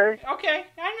said, "Okay." Okay,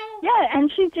 I know. Yeah,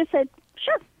 and she just said,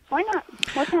 "Sure, why not?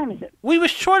 What time is it?" We were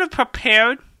sort of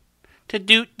prepared to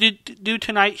do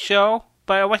tonight's show,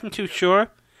 but I wasn't too sure.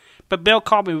 But Bill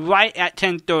called me right at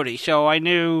 10:30, so I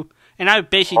knew. And I was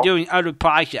basically doing other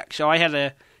projects, so I had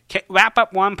to wrap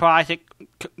up one project,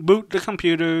 boot the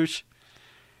computers,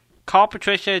 call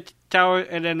Patricia, tell her,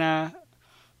 and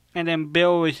then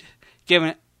Bill was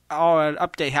giving all an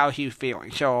update how he was feeling.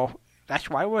 So that's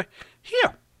why we're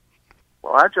here.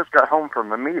 Well, I just got home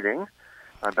from a meeting,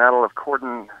 a Battle of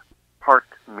Corden Park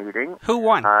meeting. Who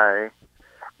won?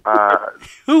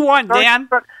 Who won, Dan?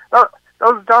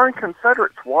 Those darn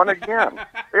Confederates won again.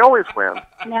 They always win.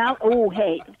 Now, oh,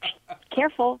 hey,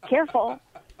 careful. Careful.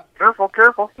 Careful.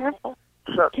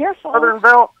 Southern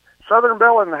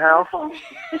Belle in the house. Careful.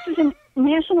 This is a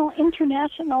national,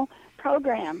 international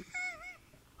program.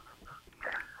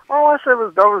 All I said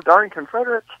was those darn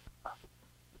Confederates.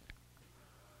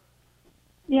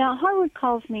 Yeah, Harwood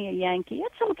calls me a Yankee.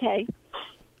 It's okay.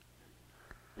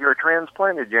 You're a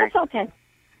transplanted Yankee. It's okay.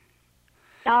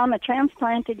 I'm a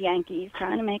transplanted Yankee. He's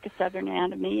trying to make a Southerner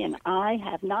out of me, and I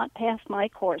have not passed my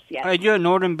course yet. Are you a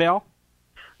Northern Belle?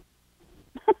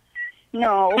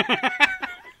 No.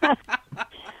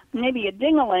 Maybe a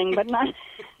ding-a-ling, but not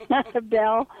a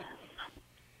bell.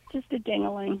 Just a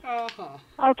ding-a-ling.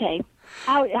 Uh-huh. Okay.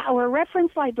 Our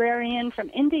reference librarian from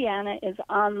Indiana is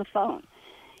on the phone.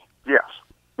 Yes.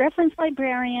 Reference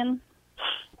librarian,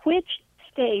 which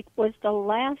state was the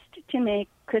last to make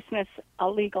Christmas a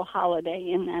legal holiday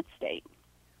in that state?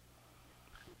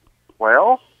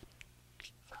 Well,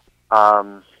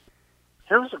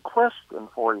 here's a question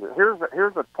for you.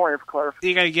 Here's a point of clarification.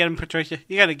 You got to get him, Patricia.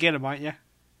 You got to get him, aren't you?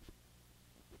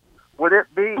 Would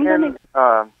it be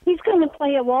he's going to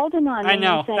play a Walden on me. I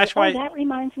know. And say, That's why. That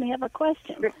reminds me of a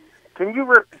question. Can you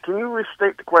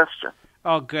restate the question?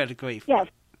 Oh, good grief. Yes.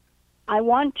 I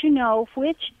want to know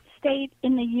which state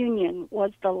in the Union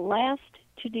was the last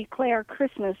to declare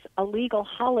Christmas a legal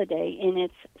holiday in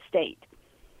its state.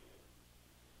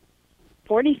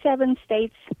 47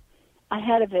 states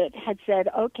ahead of it had said,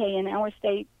 okay, in our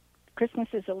state, Christmas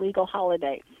is a legal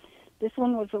holiday. This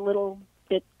one was a little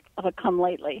bit of a come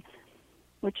lately.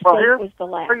 Which state was the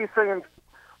last?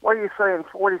 Why are you saying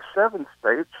 47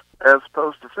 states as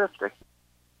opposed to 50?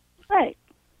 Right.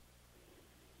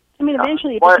 I mean,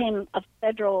 eventually it became a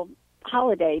federal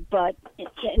holiday, but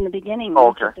in the beginning,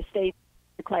 the state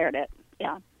declared it.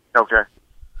 Yeah. Okay.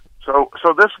 So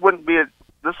this wouldn't be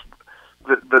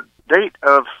the date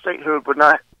of statehood would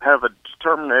not have a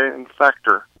determining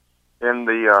factor in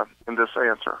this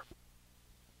answer.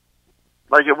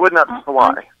 Like it would not be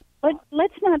Hawaii. But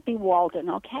let's not be Walden,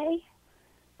 okay?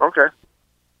 Okay.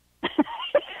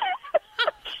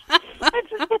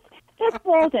 That's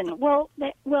Walden. Well,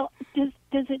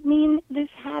 does it mean this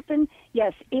happened?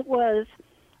 Yes, it was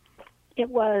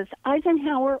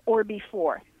Eisenhower or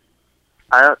before.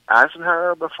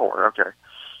 Eisenhower before. Okay.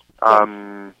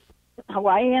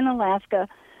 Hawaii and Alaska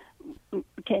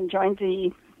can join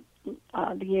the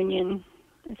Union.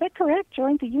 Is that correct?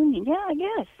 Joined the Union? Yeah, I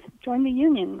guess. Joined the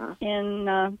Union in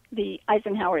the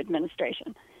Eisenhower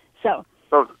administration. So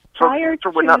the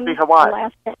answer would not be Hawaii.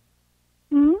 Alaska,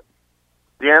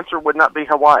 The answer would not be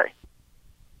Hawaii.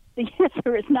 The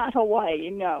answer is not Hawaii,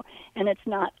 no, and it's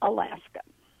not Alaska.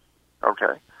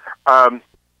 Okay.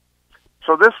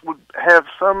 So this would have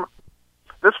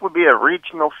this would be a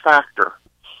regional factor,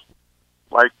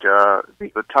 like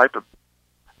the type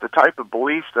of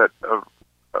belief that a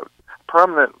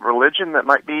prominent religion that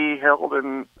might be held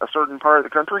in a certain part of the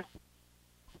country.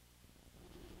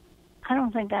 I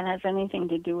don't think that has anything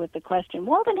to do with the question.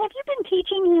 Walden, have you been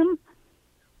teaching him?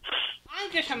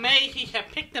 I'm just amazed he has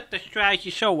picked up the strategy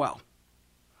so well.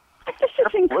 This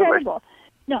is incredible.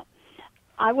 No,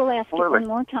 I will ask you one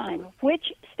more time.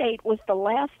 Which state was the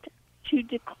last to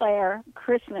declare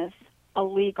Christmas a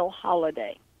legal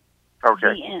holiday?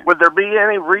 Okay. Would there be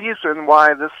any reason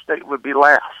why this state would be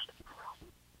last?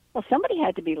 Well, somebody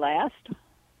had to be last.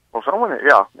 Well, someone,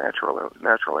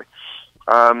 naturally.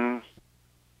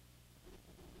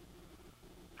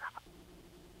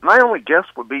 My only guess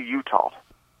would be Utah.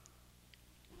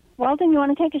 Walden, you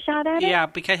want to take a shot at it? Yeah,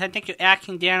 because I think you're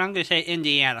asking Dan. I'm going to say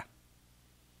Indiana.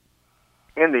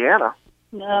 Indiana?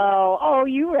 No. Oh,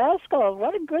 you rascal.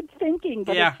 What a good thinking,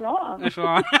 but Yeah, it's wrong. It's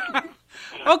wrong.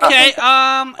 Okay,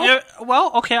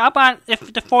 okay, how about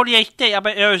if the 48th state, how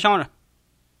about Arizona?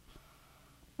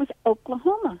 It was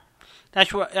Oklahoma.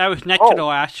 That's what I was next to the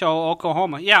last, so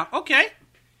Oklahoma. Yeah, okay.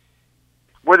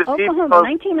 Would it be Oklahoma, because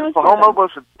 1907. Oklahoma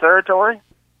was a territory?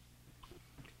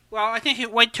 Well, I think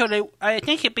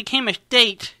it became a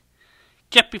state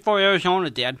just before Arizona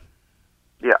did.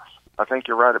 Yes, I think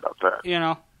you're right about that. You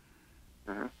know.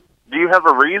 Mm-hmm. Do you have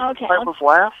a reason why it was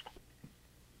last?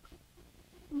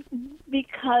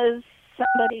 Because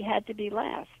somebody had to be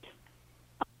last.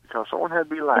 Because someone had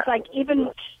to be last. It's like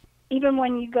even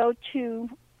when you go to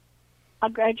a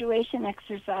graduation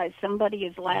exercise, somebody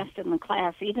is last in the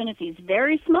class, even if he's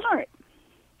very smart.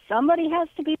 Somebody has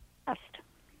to be last.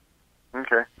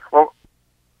 Okay. Well,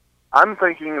 I'm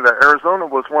thinking that Arizona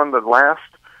was one of the last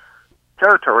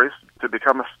territories to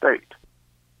become a state.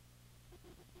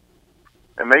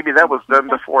 And maybe that was done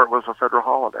before it was a federal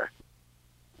holiday.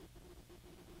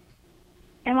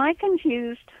 Am I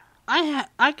confused? I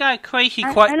got a crazy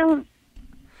question. I don't...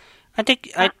 I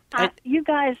think you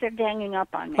guys are ganging up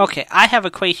on me. Okay, I have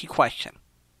a crazy question.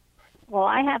 Well,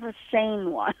 I have a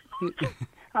sane one.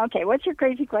 Okay, what's your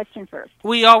crazy question first?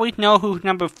 We always know who's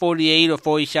number 48 or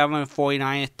 47 or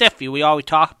 49 is 50. We always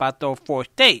talk about those four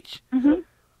states. Mm-hmm.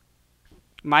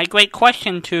 My great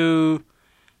question to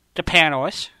the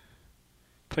panelists,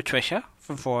 Patricia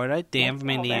from Florida, Dan from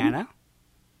Indiana.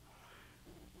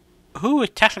 Who is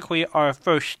technically our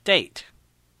first state?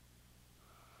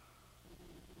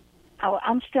 Oh,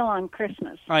 I'm still on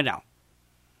Christmas. I know.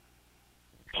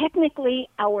 Technically,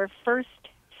 our first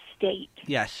state.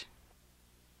 Yes.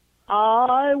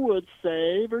 I would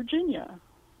say Virginia.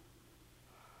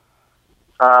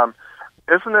 Isn't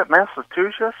it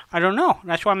Massachusetts? I don't know.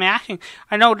 That's why I'm asking.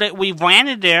 I know that we've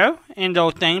landed there in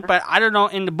those things, but I don't know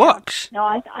in the books. No,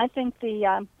 I think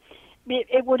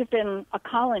it would have been a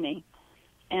colony,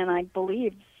 and I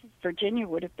believe Virginia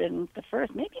would have been the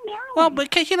first. Maybe Maryland. Well,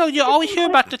 because, you always hear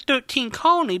about the 13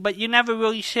 colonies, but you never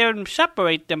really see them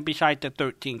separate them besides the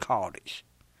 13 colonies.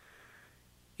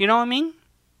 You know what I mean?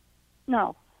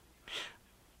 No.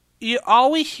 You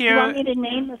always hear... You want me to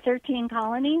name the 13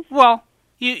 colonies? Well,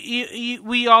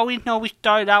 we always know we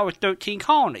started out with 13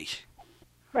 colonies.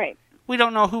 Right. We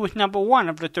don't know who was number one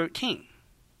of the 13.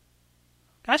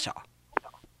 That's all.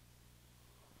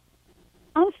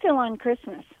 I'm still on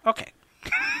Christmas. Okay.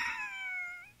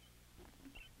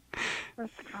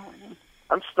 First colony.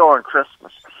 I'm still on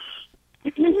Christmas.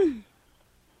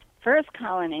 First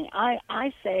colony.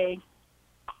 I say...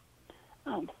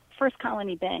 First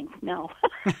Colony Bank. No.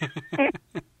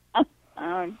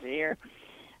 Oh, dear.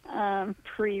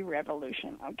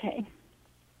 Pre-revolution. Okay.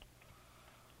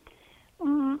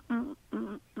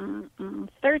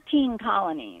 13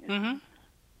 colonies. Mm-hmm.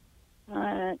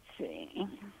 Let's see.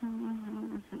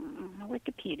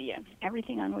 Wikipedia.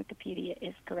 Everything on Wikipedia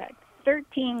is correct.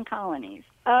 13 colonies.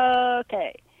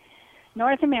 Okay.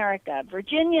 North America.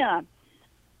 Virginia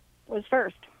was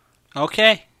first.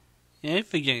 Okay. Yeah,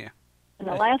 Virginia. And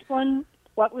the last one,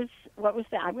 what was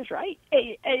that? I was right.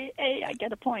 I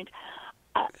get a point.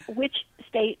 Which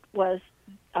state was,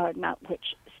 not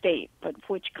which state, but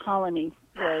which colony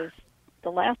was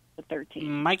the last of the 13?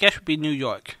 My guess would be New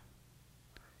York.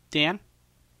 Dan?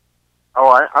 Oh,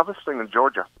 I was thinking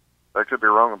Georgia. I could be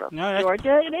wrong about that. No,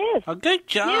 Georgia it is. Oh, good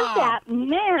job. You got,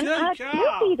 man, Good a job.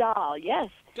 Snoopy doll.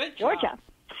 Yes. Good Georgia. job.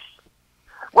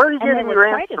 Where are you getting your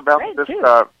answer about this?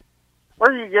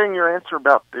 Where are you getting your answer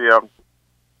about the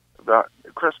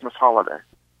Christmas holiday?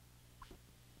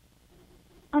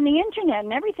 On the internet,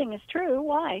 and everything is true.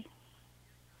 Why?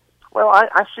 Well,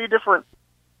 I see different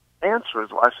answers.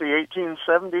 I see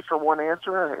 1870 for one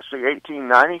answer, and I see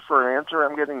 1890 for an answer.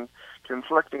 I'm getting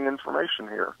conflicting information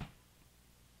here.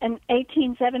 And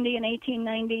 1870 and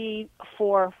 1890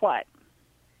 for what?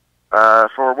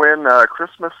 For when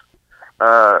Christmas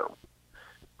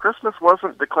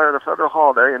wasn't declared a federal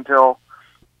holiday until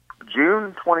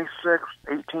June 26,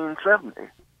 1870.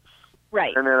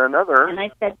 Right. And then another. And I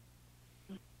said,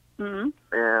 and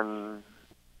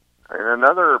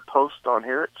another post on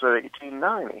here, it said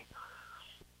 1890.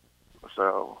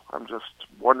 So I'm just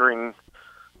wondering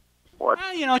what.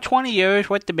 Well, 20 years,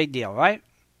 what's the big deal, right?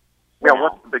 Yeah, well,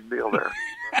 what's the big deal there?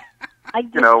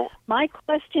 My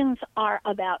questions are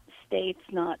about states,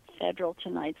 not federal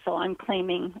tonight, so I'm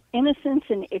claiming innocence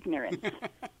and ignorance.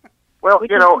 Well,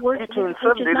 which you is know, worse- 1870,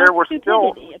 which is not there were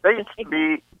still stupidity. It's states just to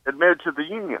be admitted to the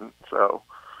Union, so...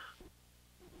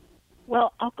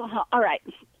 Well, Oklahoma. All right,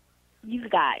 you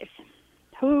guys.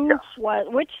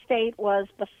 Which state was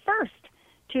the first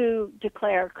to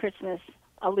declare Christmas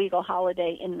a legal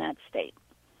holiday in that state?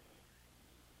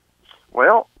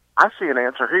 Well, I see an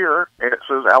answer here, and it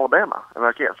says Alabama, and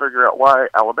I can't figure out why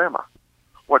Alabama.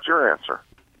 What's your answer?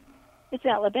 It's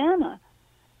Alabama.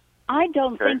 I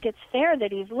don't think it's fair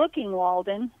that he's looking,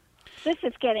 Walden. This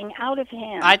is getting out of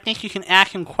hand. I think you can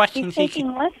ask him questions. He's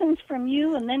taking lessons from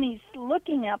you, and then he's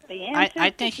looking up the answers. I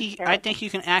think you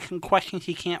can ask him questions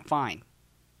he can't find.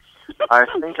 I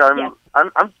think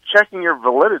I'm checking your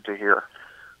validity here.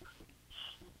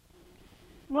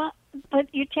 Well, but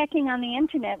you're checking on the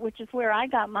internet, which is where I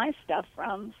got my stuff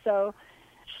from. So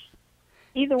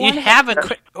either one. You have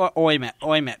wait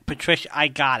a minute, Patricia. I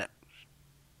got it.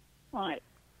 What?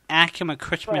 Ask him a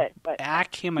Christmas.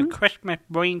 Ask him a Christmas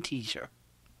brain teaser.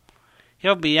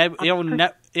 He'll never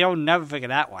figure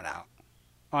that one out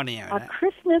on the internet. A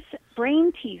Christmas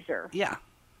brain teaser. Yeah.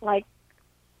 Like,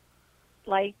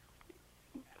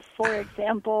 for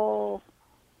example.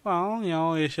 Well, you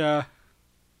know, it's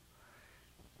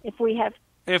If we had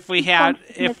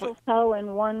mistletoe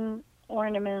and one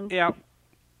ornament. Yeah.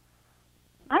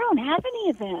 I don't have any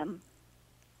of them.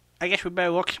 I guess we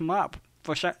better look some up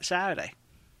for Saturday.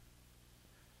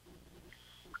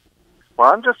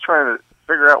 Well, I'm just trying to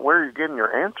figure out where you're getting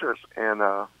your answers and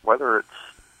whether it's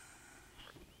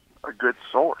a good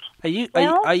source.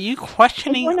 Are you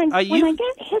questioning? When I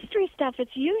get history stuff,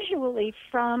 it's usually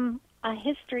from a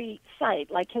history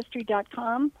site like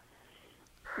History.com,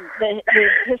 the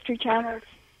History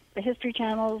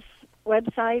Channel's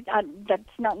website.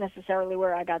 That's not necessarily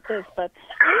where I got this, but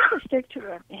I usually stick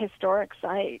to a historic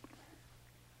site,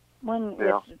 one with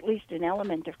at least an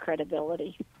element of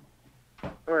credibility.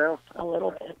 Well, a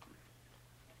little bit.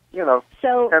 You know.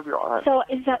 So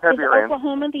is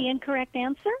Oklahoma the incorrect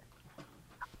answer?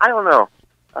 I don't know.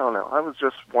 I was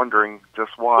just wondering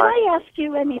just why. Did I ask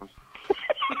you any?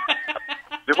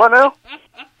 Did what now?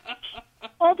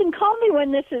 Walden, call me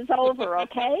when this is over,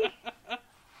 okay?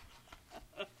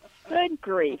 Good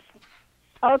grief.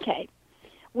 Okay.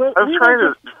 I was trying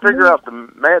to figure out the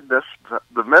madness,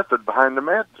 the method behind the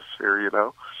madness here, you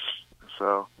know.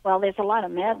 So. Well, there's a lot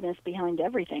of madness behind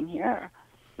everything here.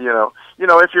 You know,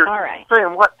 if you're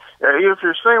saying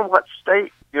what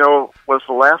state, you know, was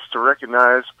the last to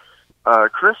recognize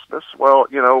Christmas, well,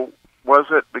 you know, was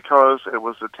it because it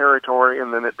was a territory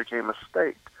and then it became a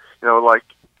state? You know, like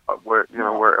where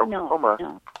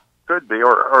Oklahoma could be,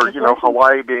 or you know,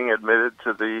 Hawaii being admitted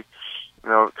to the, you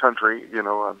know, country, you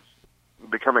know,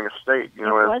 becoming a state. You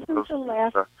know, it wasn't the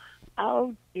last.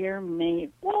 Oh dear me,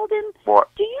 Walden. What?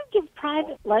 Do you give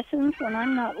private lessons when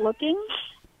I'm not looking?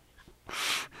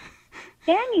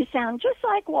 Dan, you sound just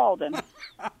like Walden.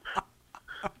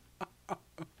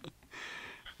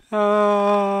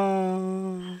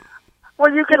 Well,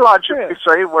 you can logically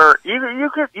say where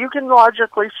you can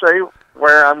logically say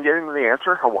where I'm getting the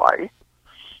answer, Hawaii,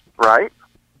 right?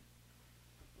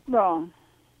 Wrong.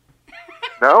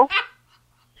 No?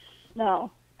 No.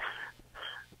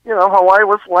 You know, Hawaii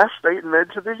was the last state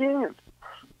admitted to the Union.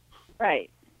 Right.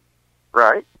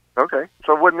 Right? Okay.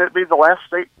 So wouldn't it be the last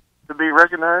state to be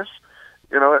recognized,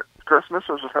 you know, at Christmas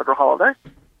as a federal holiday?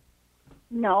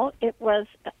 No, it was,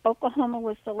 Oklahoma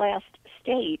was the last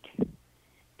state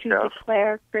to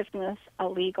declare Christmas a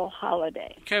legal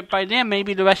holiday. Okay, by then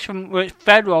maybe the rest of them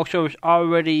federal, so it's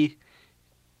already,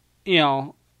 you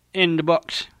know, in the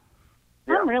books.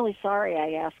 Yeah. I'm really sorry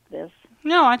I asked this.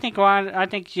 No, I think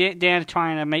Dan's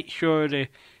trying to make sure that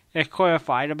it's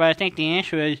clarified, but I think the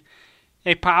answer is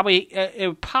it probably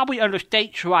under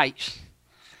states' rights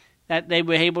that they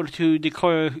were able to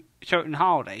declare certain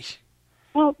holidays.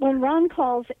 Well, when Ron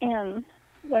calls in,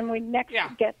 when we next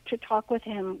get to talk with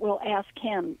him, we'll ask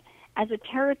him, as a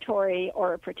territory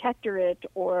or a protectorate,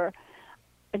 or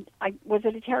was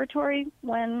it a territory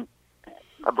when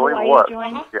I believe Hawaii it was.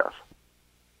 joined? Yes.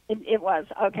 It was,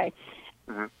 okay.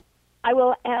 Mm-hmm. I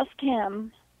will ask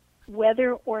him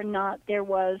whether or not there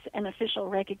was an official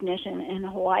recognition in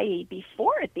Hawaii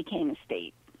before it became a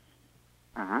state.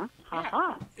 Mm-hmm.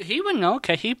 Ha-ha. He would know,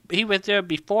 because he was there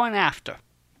before and after.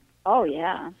 Oh,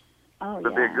 yeah.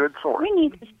 That'd be a good source. We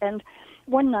need to spend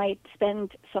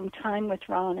some time with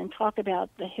Ron and talk about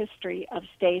the history of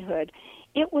statehood.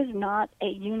 It was not a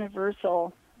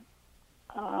universal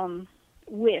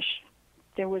wish.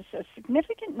 There was a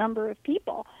significant number of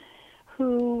people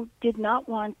who did not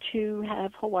want to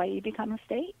have Hawaii become a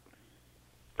state.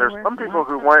 There's some people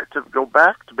who want it to go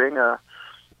back to being a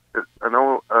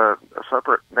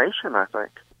separate nation, I think.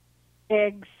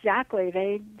 Exactly.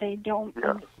 They don't,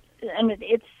 Yeah. and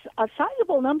it's a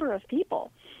sizable number of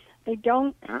people. They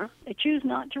don't. Mhm. They choose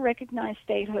not to recognize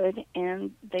statehood,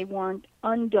 and they want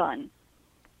undone.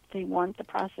 They want the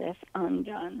process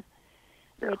undone,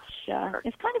 Yeah. which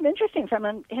is kind of interesting from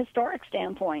a historic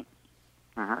standpoint.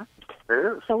 Mhm. It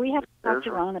is. So we have to talk It to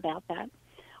is. Ron about that.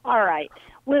 All right.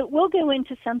 We'll go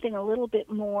into something a little bit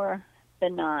more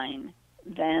benign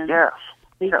than Yes.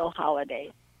 legal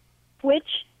holidays.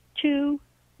 Which 2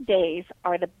 days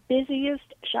are the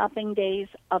busiest shopping days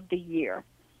of the year?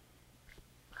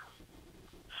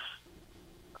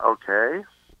 Okay.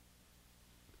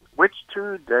 Which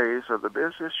 2 days are the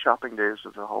busiest shopping days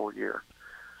of the whole year?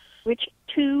 Which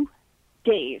 2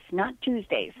 days, not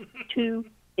Tuesdays, 2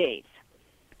 days.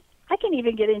 I can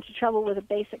even get into trouble with a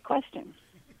basic question.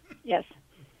 Yes.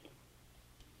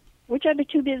 Which are the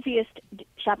 2 busiest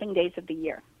shopping days of the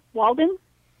year? Walden?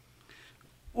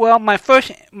 Well, my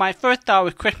first thought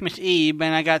was Christmas Eve,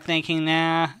 and I got thinking,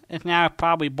 it's now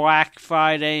probably Black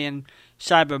Friday and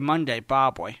Cyber Monday,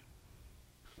 probably.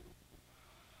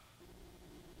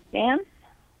 Dan?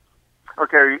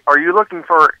 Okay, are you looking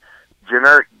for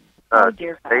generic Oh,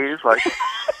 dear gosh. days like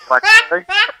Black Friday?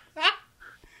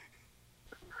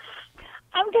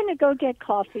 I'm going to go get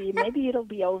coffee. Maybe it'll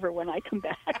be over when I come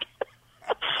back.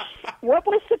 What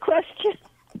was the question?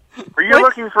 Are you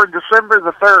looking for December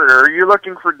the 3rd, or are you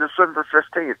looking for December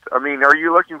 15th? I mean, are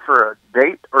you looking for a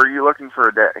date, or are you looking for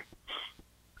a day?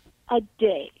 A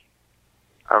day.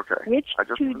 Okay. Which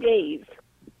 2 days?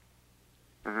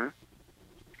 Mm-hmm.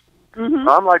 Mm-hmm.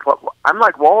 I'm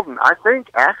like Walden. I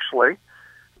think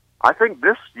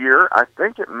this year,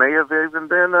 it may have even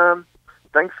been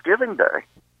Thanksgiving Day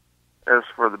as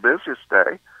for the busiest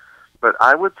day, but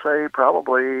I would say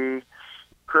probably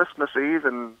Christmas Eve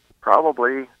and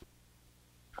probably,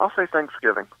 I'll say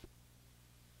Thanksgiving.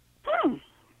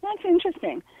 That's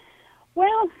interesting.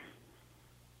 Well,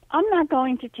 I'm not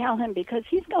going to tell him because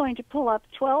he's going to pull up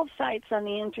 12 sites on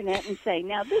the internet and say,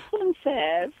 now this one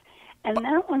says, and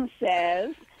that one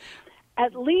says,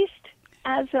 at least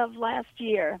as of last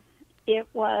year, it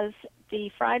was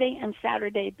the Friday and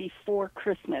Saturday before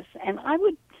Christmas. And I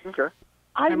would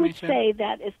say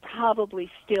that is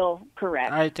probably still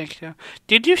correct. I think so.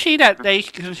 Did you see that they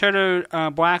consider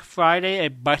Black Friday a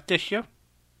bust this year?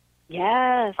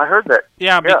 Yes. I heard that.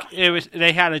 Yeah, Yes. it was.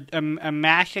 They had a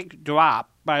massive drop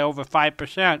by over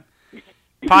 5%.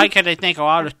 Probably because they think a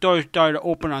lot of stores started to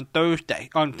open on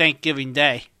Thanksgiving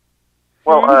Day.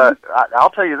 Well,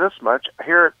 I'll tell you this much.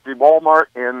 Here at the Walmart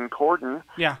in Corden,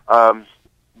 Yeah.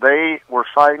 They were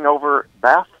fighting over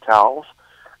bath towels,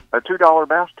 $2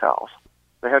 bath towels.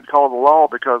 They had to call the law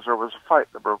because there was a fight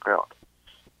that broke out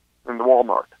in the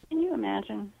Walmart. Can you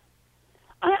imagine?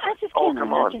 I just Oh, can't come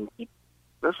imagine on.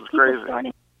 This is people crazy.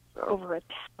 starting So, over a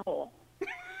towel.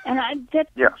 And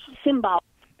that's yes. symbolic.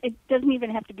 It doesn't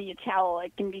even have to be a towel.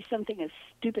 It can be something as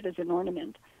stupid as an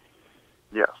ornament.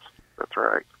 Yes, that's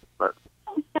right. But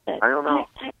I I don't know.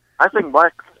 I think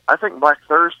Black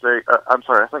Thursday.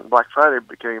 I think Black Friday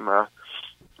became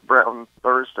Brown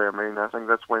Thursday. I mean, I think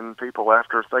that's when people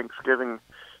after Thanksgiving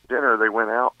dinner they went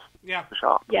out to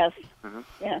shop. Yes,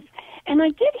 yes. And I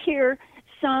did hear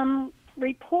some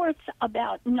reports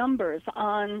about numbers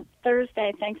on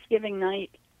Thursday, Thanksgiving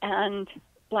night, and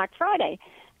Black Friday,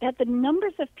 that the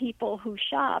numbers of people who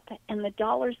shop and the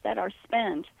dollars that are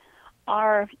spent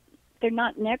they're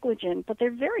not negligent, but they're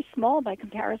very small by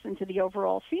comparison to the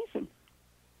overall season.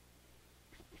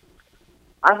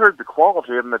 I heard the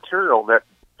quality of material that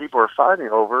people are fighting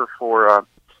over for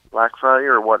Black Friday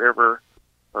or whatever,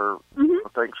 or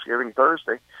Thanksgiving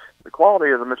Thursday. The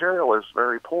quality of the material is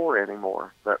very poor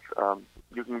anymore. That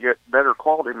you can get better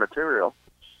quality material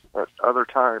at other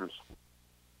times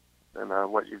than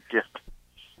what you get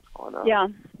on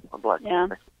Black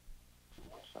Friday.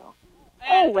 So.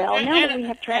 Oh, well, now that we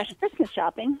have trash Christmas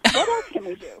shopping, what else can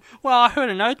we do? Well, I heard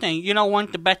another thing. You don't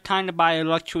want the best time to buy a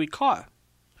luxury car.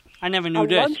 I never knew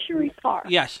this. A luxury car?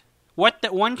 Yes.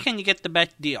 When can you get the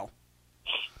best deal?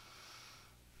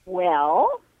 Well,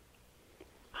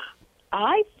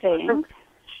 I think...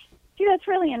 See, that's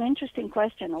really an interesting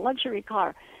question. A luxury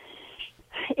car.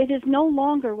 It is no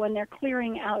longer when they're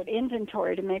clearing out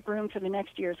inventory to make room for the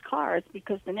next year's cars,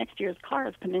 because the next year's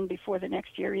cars come in before the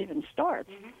next year even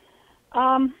starts.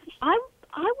 I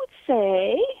would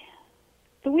say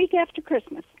the week after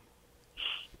Christmas.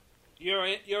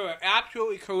 You're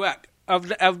absolutely correct. Of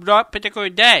that particular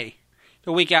day,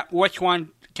 the week after, which one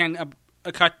can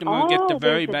a customer get the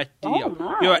very best deal?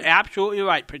 Oh, You're absolutely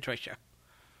right, Patricia.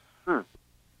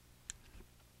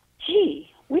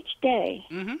 Gee, which day?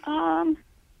 I'll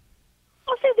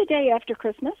say the day after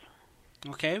Christmas.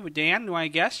 Okay, well, Dan, do I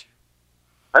guess?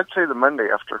 I'd say the Monday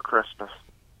after Christmas.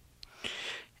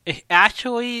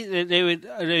 Actually,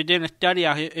 they did a study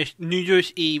out here. It's New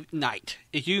Year's Eve night.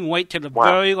 If you can wait till the Wow.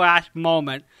 very last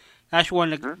moment, that's when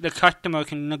the customer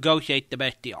can negotiate the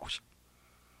best deals.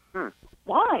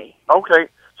 Why? Okay,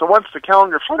 so once the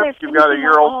calendar flips, you've got a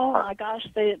year old. Oh my gosh,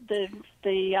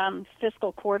 the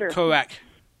fiscal quarter. Correct.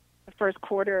 The first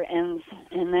quarter ends,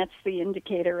 and that's the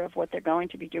indicator of what they're going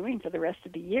to be doing for the rest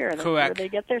of the year. That's Correct. where they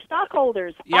get their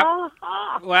stockholders. Yep.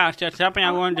 Ah. Well, that's something I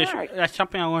learned. Right. That's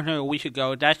something I learned a week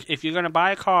ago. That's if you're going to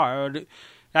buy a car,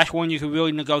 that's when you can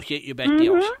really negotiate your best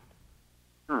deals.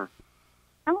 Oh,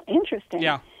 interesting.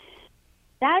 Yeah.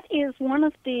 That is one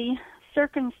of the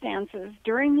circumstances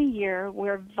during the year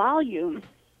where volume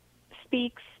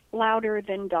speaks louder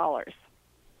than dollars.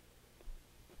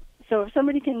 So if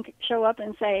somebody can show up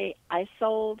and say, I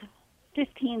sold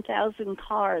 15,000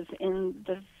 cars in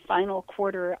the final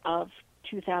quarter of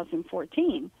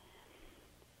 2014,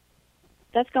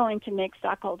 that's going to make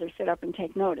stockholders sit up and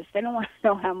take notice. They don't want to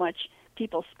know how much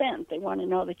people spent. They want to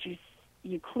know that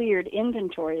you cleared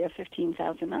inventory of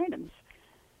 15,000 items.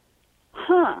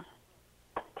 Huh.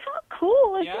 How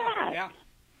cool is that? Yeah.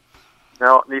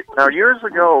 Now, years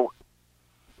ago,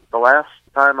 the last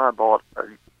time I bought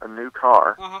a new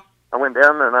car, I went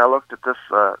down and I looked at this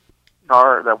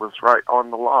car that was right on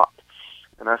the lot,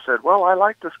 and I said, "Well, I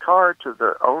like this car," to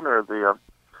the owner of the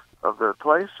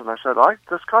place, and I said, "I like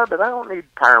this car, but I don't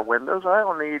need power windows. I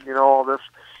don't need all this,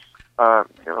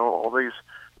 all these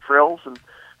frills."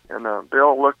 And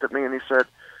Bill looked at me and he said,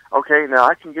 "Okay, now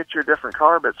I can get you a different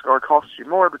car, but it's going to cost you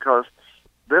more because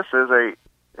this is this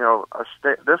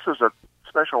is a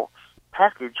special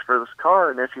package for this car,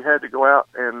 and if you had to go out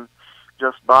and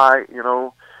just buy,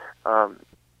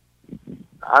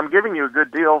 I'm giving you a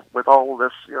good deal with all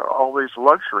this, all these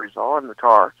luxuries on the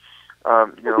car.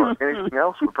 Anything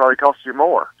else would probably cost you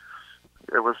more.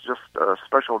 It was just a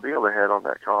special deal they had on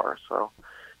that car. So,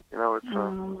 it's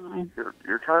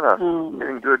you're kind of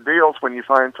getting good deals when you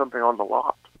find something on the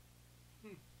lot.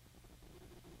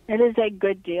 It is a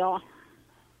good deal.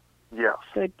 Yes.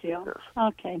 Good deal. Yes.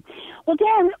 Okay. Well,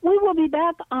 Dan, we will be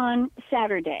back on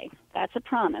Saturday. That's a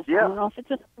promise. Yeah. I don't know if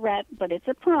it's a threat, but it's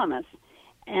a promise.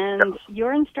 And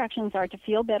your instructions are to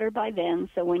feel better by then.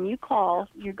 So when you call,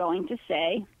 you're going to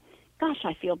say, "Gosh,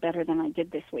 I feel better than I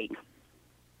did this week."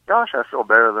 Gosh, I feel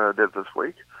better than I did this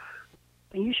week.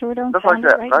 But you sure don't Just sound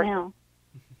like it that, right right? now.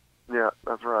 Yeah,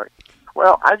 that's right.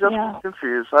 Well, I just was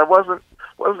confused. I wasn't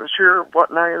sure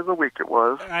what night of the week it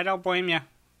was. I don't blame you.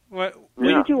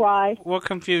 Neither do I. We're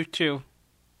confused too.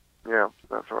 Yeah,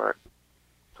 that's right.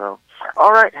 So,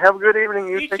 all right. Have a good evening.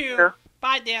 You take too. care.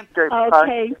 Bye, Dan. Okay.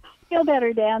 Bye. Feel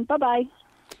better, Dan. Bye-bye.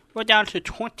 We're down to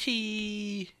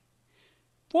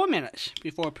 24 minutes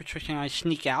before Patricia and I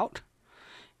sneak out.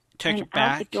 Take it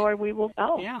back. Out the door we will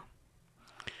go. Yeah.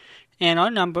 And our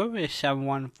number is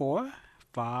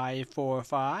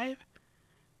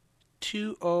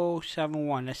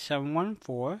 714-545-2071. That's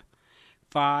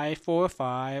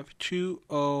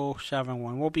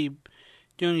 714-545-2071. We'll be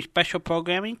doing special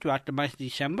programming throughout the month of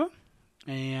December.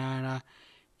 And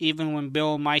even when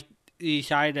Bill might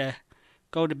decide to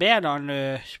go to bed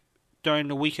during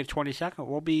the week of 22nd,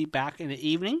 we'll be back in the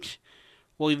evenings.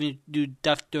 We'll even do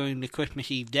stuff during the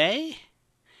Christmas Eve day.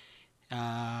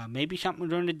 Maybe something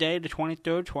during the day, the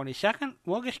 23rd, 22nd.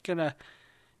 We're just going to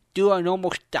do our normal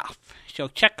stuff. So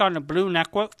check on the Blue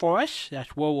Network for us.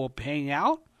 That's where we'll be hanging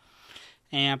out.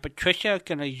 And Patricia is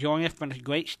going to join us from the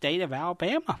great state of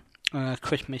Alabama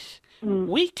Christmas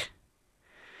week.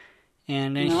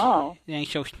 And then, then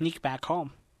she'll sneak back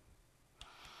home.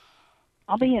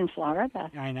 I'll be in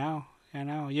Florida. I know.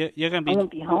 You're going to be... I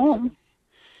won't be home.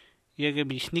 You're going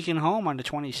to be sneaking home on the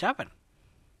 27th.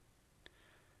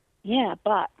 Yeah,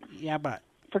 but...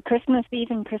 For Christmas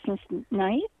Eve and Christmas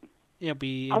night?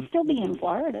 I'll still be in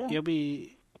Florida. You'll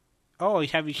be... Oh,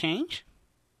 have you changed?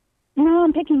 No,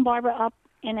 I'm picking Barbara up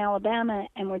in Alabama,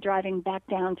 and we're driving back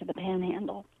down to the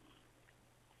Panhandle.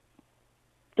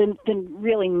 The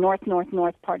really north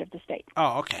part of the state.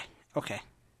 Oh, okay.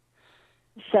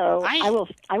 So I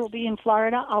will be in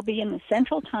Florida. I'll be in the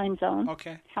Central Time Zone.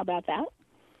 Okay. How about that?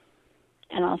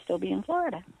 And I'll still be in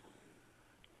Florida.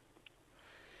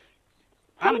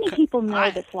 How many people know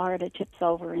that Florida tips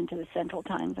over into the Central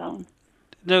Time Zone?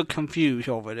 They're confused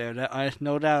over there. There's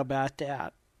no doubt about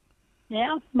that.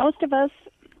 Yeah, most of us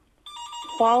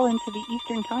fall into the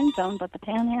Eastern Time Zone, but the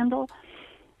Panhandle,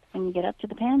 when you get up to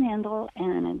the Panhandle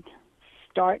and it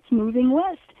starts moving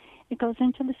west, it goes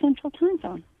into the Central Time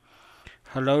Zone.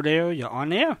 Hello there, you're on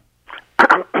there.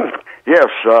 Yes,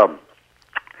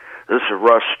 This is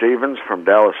Russ Stevens from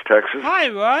Dallas, Texas. Hi,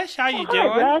 Russ. How you doing?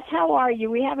 Hi, Russ. How are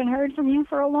you? We haven't heard from you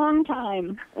for a long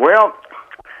time. Well,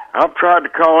 I've tried to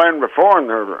call in before, and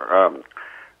there are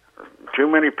too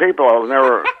many people. I was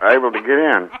never able to get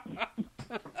in.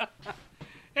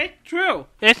 It's true.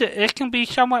 It can be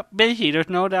somewhat busy. There's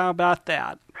no doubt about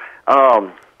that.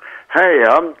 Hey,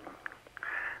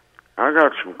 I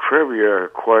got some trivia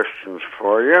questions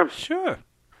for you. Sure.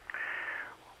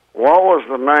 What was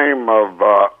the name of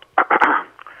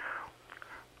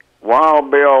Wild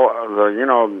Bill,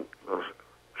 the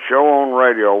show on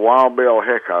radio, Wild Bill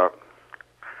Hiccup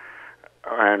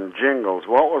and Jingles?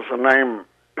 What was the name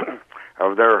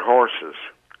of their horses?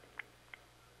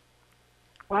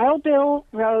 Wild Bill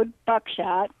rode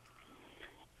Buckshot,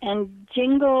 and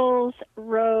Jingles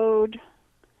rode...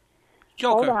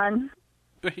 Joker. Hold on.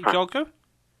 Joker?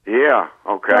 Yeah,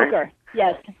 okay. Joker.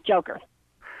 Yes, Joker.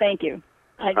 Thank you.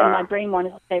 My brain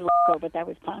wanted to say Loco, but that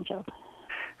was Poncho.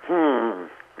 I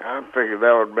figured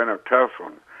that would have been a tough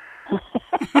one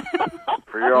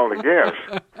for y'all to guess.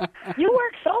 You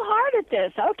work so hard at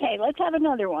this. Okay, let's have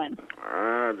another one.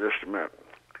 Just a minute.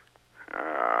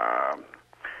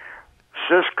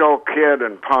 Cisco Kid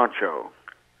and Poncho.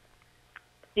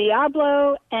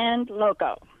 Diablo and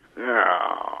Loco.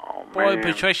 Oh, Boy, man.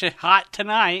 Patricia, hot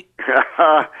tonight.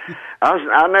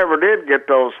 I never did get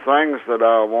those things that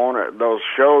I wanted, those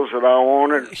shows that I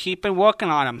wanted. She's been working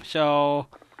on them, so...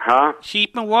 Huh? She's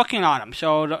been working on them,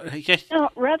 so just... No,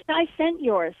 Russ, I sent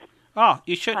yours. Oh,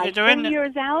 you should... I sent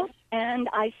yours out, and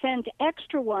I sent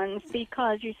extra ones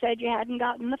because you said you hadn't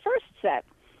gotten the first set.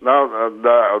 No,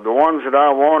 the ones that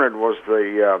I wanted was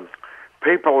the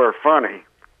People Are Funny.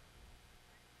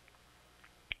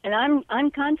 And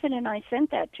I'm confident I sent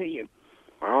that to you.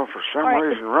 Well, for some All right,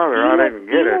 reason or other, I didn't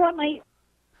get it. What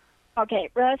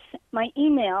okay, Russ, my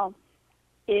email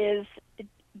is...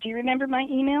 Do you remember my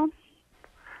email?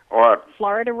 What?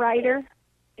 Florida Writer.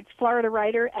 It's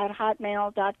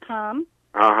floridawriter@hotmail.com.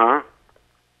 Uh-huh.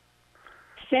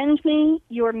 Send me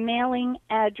your mailing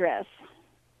address.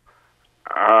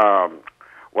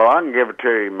 Well, I can give it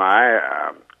to you.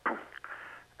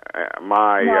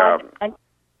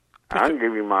 I can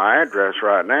give you my address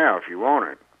right now if you want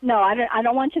it. No, I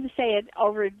don't want you to say it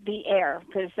over the air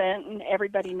because then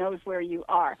everybody knows where you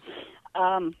are.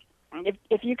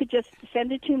 If you could just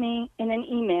send it to me in an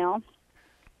email,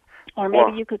 or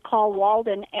maybe you could call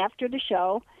Walden after the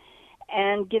show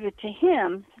and give it to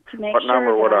him to make what sure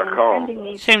number would I call?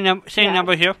 Same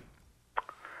number here.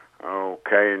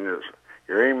 Okay, and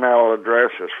your email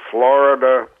address is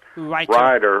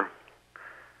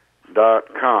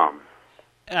floridawriter.com.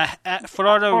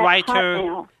 Florida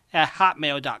Writer at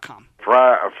hotmail.com.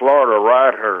 Florida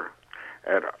Writer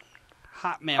at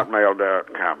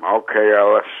hotmail.com. Okay,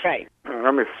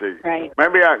 let me see. Right.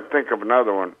 Maybe I can think of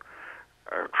another one.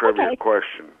 A trivia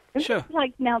question. Sure.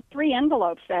 Like now 3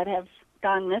 envelopes that have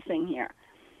gone missing here.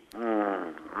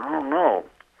 I don't know.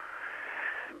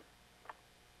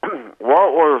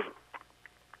 What was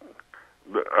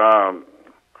the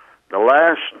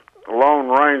last Lone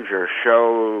Ranger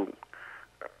show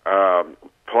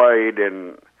played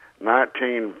in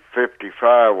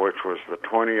 1955, which was the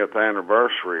 20th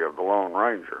anniversary of the Lone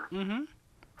Ranger? Mm-hmm.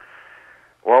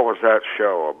 What was that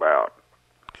show about?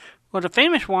 Well, the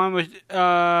famous one was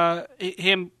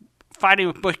him fighting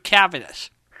with Butch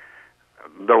Cavendish.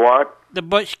 The what? The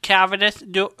Butch Cavendish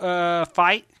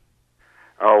fight.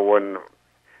 Oh, when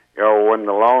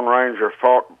the Lone Ranger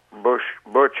fought Butch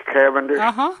Cavendish?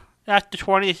 Uh-huh. That's the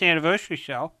 20th anniversary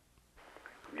show.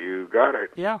 You got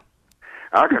it. Yeah.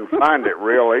 I can find it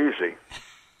real easy.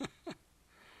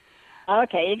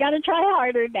 Okay, you got to try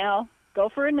harder now. Go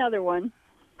for another one.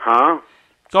 Huh?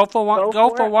 Go for one. Go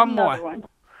for one more. One.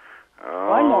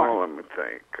 Oh, One more. Let me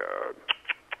think.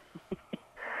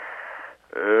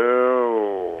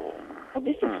 Oh,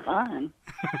 this is fun.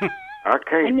 I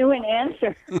can't. I knew an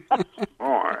answer. Boy,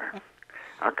 I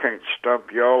can't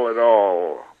stump y'all at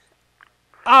all.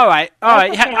 All right.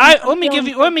 Okay, Let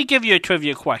me give you a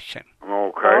trivia question.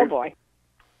 Okay. Oh boy.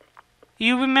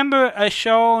 You remember a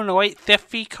show in the late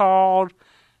 50s called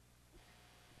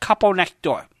Couple Next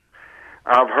Door?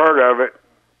 I've heard of it,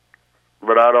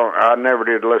 but I never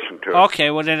did listen to it. Okay,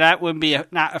 well then that would be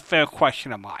not a fair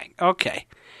question of mine. Okay.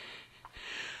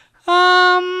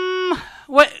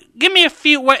 Give me a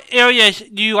few. What areas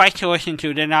do you like to listen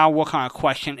to? Then I'll work on a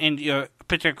question in your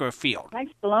particular field. I like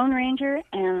the Lone Ranger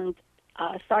and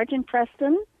Sergeant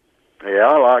Preston. Yeah,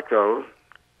 I like those.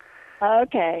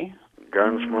 Okay.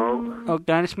 Gunsmoke. Oh,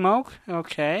 Gunsmoke.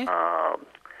 Okay.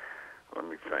 Let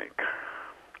me think.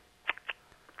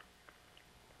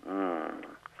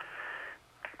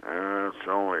 It's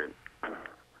only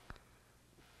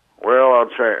Well, I'd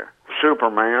say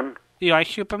Superman. You like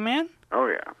Superman? Oh,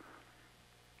 yeah.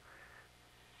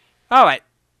 All right.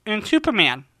 In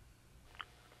Superman,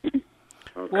 Okay.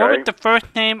 what was the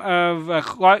first name of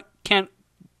Clark Kent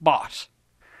boss?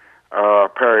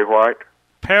 Perry White.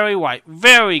 Perry White.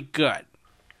 Very good.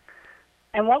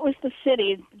 And what was the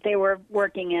city they were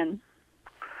working in?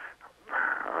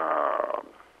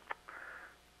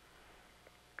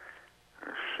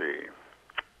 Let's see.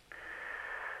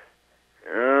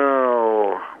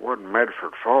 Oh, wasn't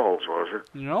Medford Falls, was it?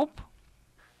 Nope.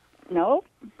 No?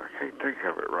 I can't think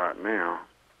of it right now.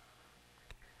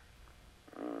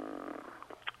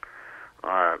 All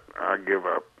right, I give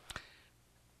up.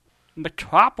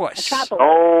 Metropolis.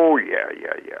 Oh, yeah.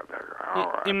 All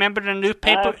right. You remember the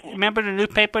newspaper? Okay. Remember the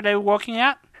newspaper they were working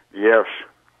at? Yes.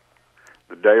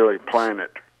 The Daily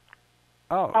Planet.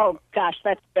 Oh, gosh,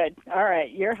 that's good. All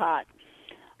right, you're hot.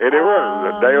 It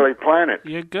was the Daily Planet.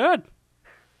 You're good.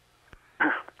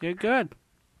 You're good.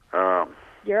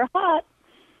 You're hot.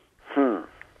 Okay.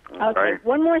 Okay,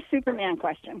 one more Superman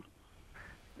question.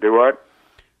 Do what?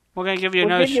 We're going to give you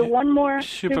We'll another give you one more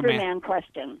Superman. Superman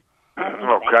question.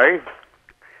 Okay.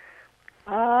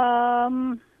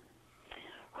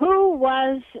 Who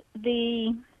was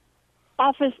the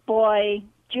office boy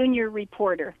junior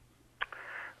reporter?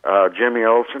 Jimmy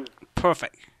Olsen.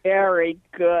 Perfect. Very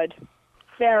good.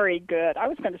 Very good. I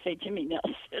was going to say Jimmy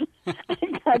Nelson. I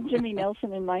got Jimmy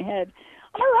Nelson in my head.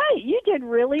 All right, you did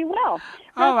really well.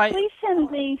 All right. Please send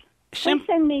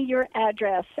me your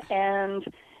address, and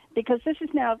because this is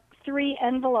now 3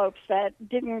 envelopes that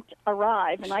didn't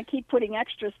arrive, and I keep putting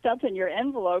extra stuff in your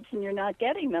envelopes, and you're not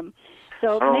getting them.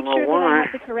 So make sure that I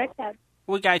have the correct address.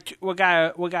 We got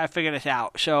to figure this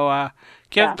out. So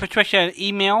give Patricia an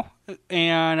email,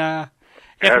 and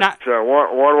if not,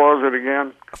 what was it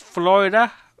again?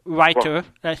 Florida Writer.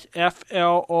 That's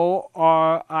Florida.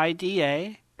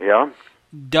 Yeah.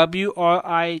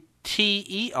 WRITER.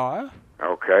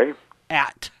 Okay.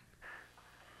 At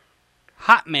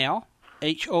Hotmail,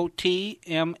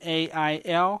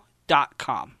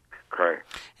 HOTMAIL.com. Okay.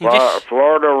 Just,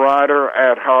 Florida Writer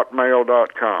at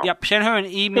hotmail.com. Yep. Send her an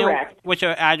email Correct. with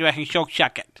her address, and she'll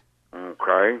check it.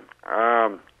 Okay.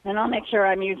 And I'll make sure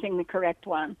I'm using the correct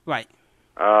one. Right.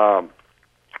 I'm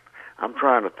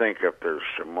trying to think if there's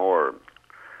some more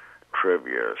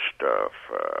trivia stuff.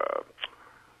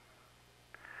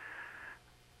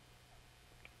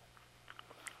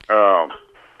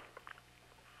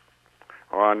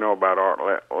 Well, I know about Art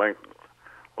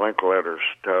Linkletter's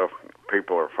stuff.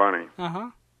 People are funny. Uh-huh.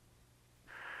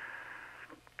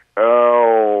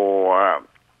 Oh,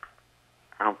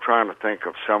 I'm trying to think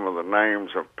of some of the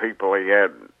names of people he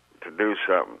had to do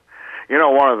something. You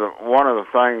know, one of the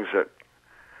things that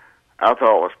I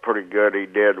thought was pretty good he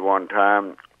did one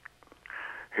time,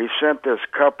 he sent this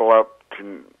couple up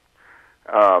to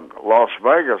Las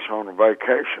Vegas on a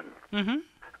vacation. Mm-hmm.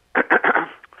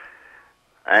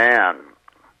 And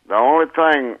the only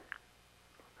thing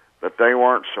that they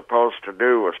weren't supposed to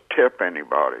do was tip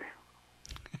anybody.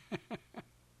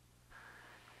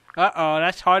 Uh-oh,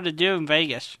 that's hard to do in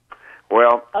Vegas.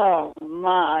 Well, Oh,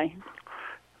 my.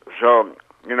 so,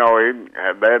 you know,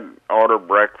 they'd order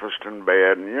breakfast in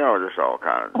bed and, you know, just all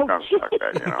kind of stuff like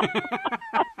that, you know.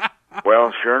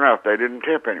 Well, sure enough, they didn't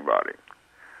tip anybody.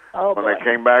 Oh, When boy. they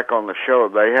came back on the show,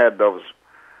 they had those,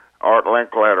 Art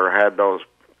Linkletter had those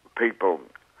people,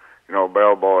 you know,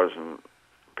 bellboys and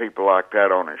people like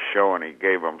that on his show, and he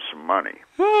gave them some money.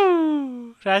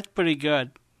 Whew, that's pretty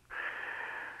good.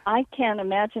 I can't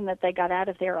imagine that they got out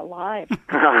of there alive.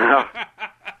 All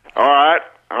right.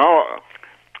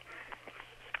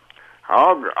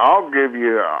 I'll give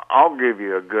you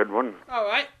a good one. All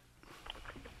right.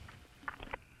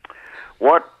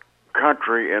 What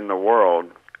country in the world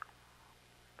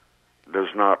does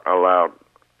not allow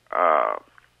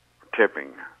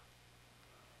tipping?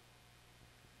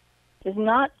 Does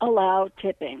not allow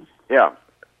tipping. Yeah.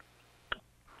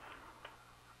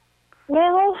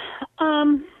 Well,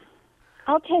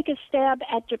 I'll take a stab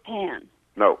at Japan.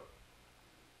 No.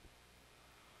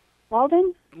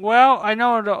 Walden? Well, I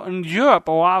know in Europe,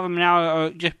 a lot of them now are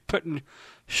just putting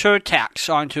surtax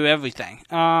onto everything.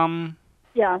 Yeah.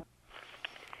 They're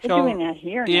So, doing that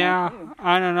here now, Yeah, too.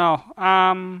 I don't know.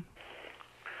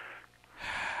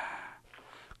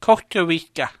 Costa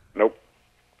Rica. Nope.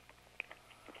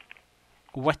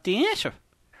 What's the answer?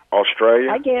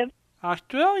 Australia? I give.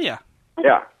 Australia.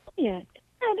 Yeah. Yeah, isn't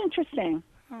that interesting?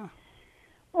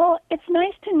 Well, it's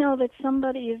nice to know that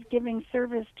somebody is giving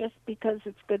service just because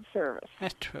it's good service.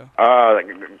 That's true.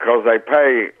 Because they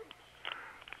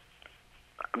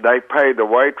pay the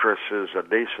waitresses a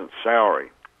decent salary.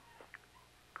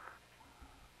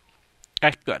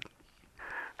 That's good.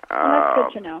 That's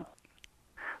good to know.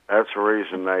 That's the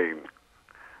reason they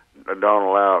don't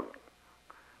allow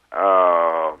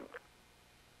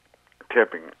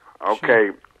tipping. Okay,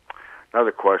 Sure.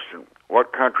 Another question.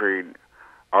 What country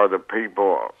are the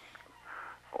people,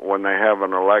 when they have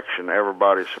an election,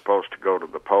 everybody's supposed to go to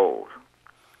the polls?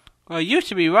 Well, it used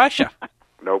to be Russia.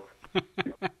 Nope.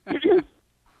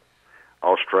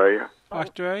 Australia?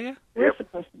 Australia? We're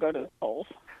supposed to go to the polls.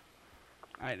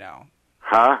 I know.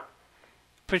 Huh?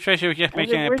 Patricia was just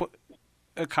making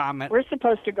a comment. We're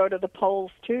supposed to go to the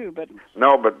polls, too, but...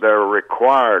 No, but they're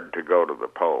required to go to the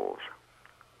polls.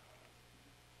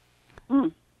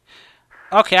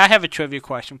 Okay, I have a trivia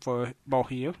question for both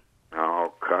of you.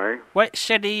 Okay. What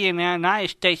city in the United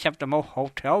States have the most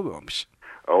hotel rooms?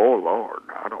 Oh, Lord,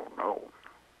 I don't know.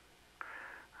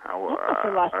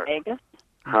 For Las Vegas.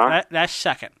 Huh? That's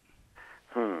second.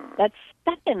 That's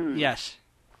second. Yes.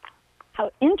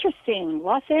 How interesting.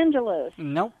 Los Angeles.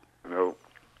 Nope. Nope,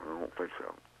 I don't think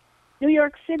so. New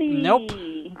York City. Nope.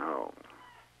 No.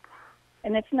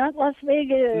 And it's not Las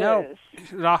Vegas. No.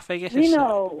 Las Vegas is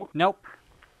Reno. Nope.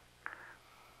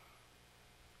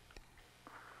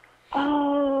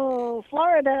 Oh,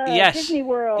 Florida. Yes. Disney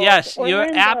World. Yes.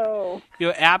 Orlando.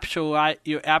 You're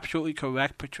absolutely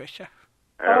correct, Patricia.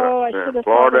 Oh, I should have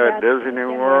Florida thought at of that. Disney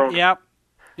World? Yep.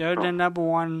 They're the number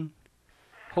one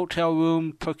hotel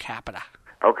room per capita.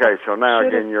 Okay, so now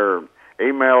again, your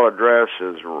email address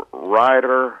is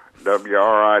Writer,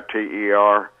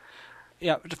 W-R-I-T-E-R.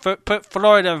 Yeah, put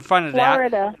Florida in front of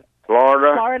Florida.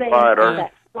 Florida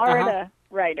Writer. Florida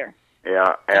writer.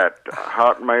 Yeah, at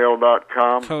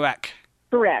hotmail.com. Correct.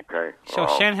 Correct. Okay. So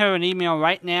send her an email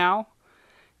right now,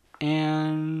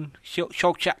 and she'll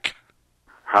check.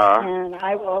 Huh? And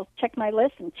I will check my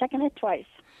list and checking it twice.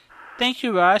 Thank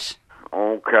you, Russ.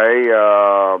 Okay,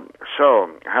 so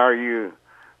how are you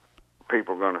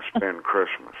people going to spend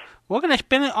Christmas? We're going to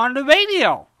spend it on the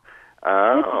radio.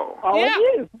 Oh. All of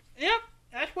you. Yep,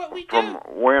 that's what we do. From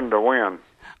when to when?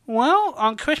 Well,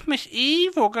 on Christmas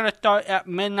Eve, we're going to start at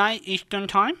midnight Eastern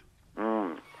Time.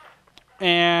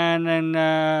 And then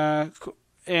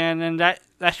and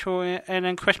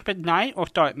then Christmas night will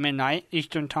start at midnight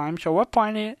Eastern Time. So we're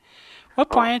planning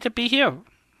to be here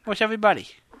with everybody.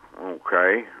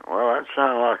 Okay. Well, that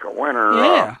sounds like a winner.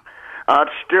 Yeah. I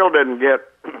still didn't get.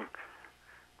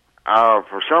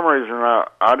 For some reason,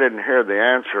 I didn't hear the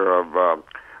answer of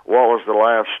what was the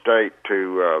last state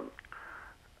to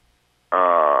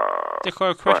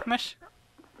declare Christmas.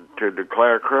 To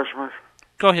declare Christmas.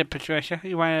 Go ahead, Patricia.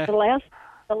 You want to?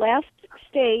 The last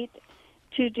state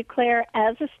to declare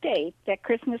as a state that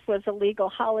Christmas was a legal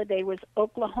holiday was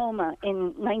Oklahoma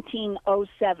in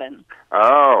 1907.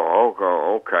 Oh,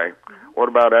 okay. What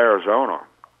about Arizona?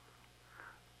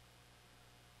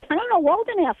 I don't know.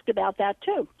 Walden asked about that,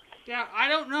 too. Yeah, I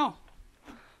don't know.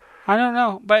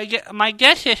 But my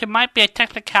guess is it might be a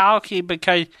technicality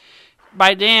because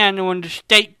by then, when the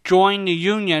state joined the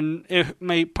union,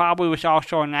 it probably was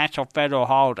also a national federal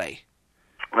holiday.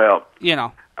 Well,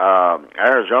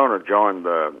 Arizona joined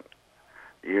the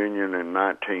union in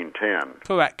 1910.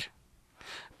 Correct.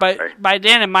 But by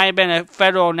then, it might have been a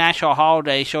federal national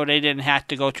holiday, so they didn't have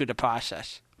to go through the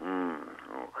process.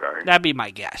 Okay. That'd be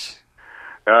my guess.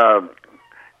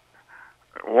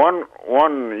 One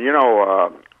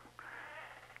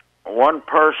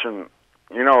person,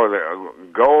 the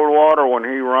Goldwater, when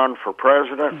he run for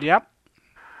president. Yep.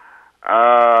 He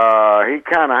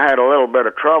kind of had a little bit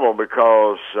of trouble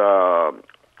because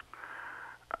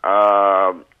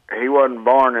he wasn't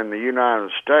born in the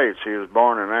United States. He was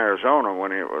born in Arizona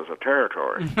when it was a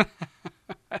territory.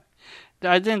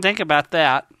 I didn't think about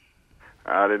that.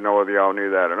 I didn't know whether y'all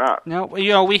knew that or not. No,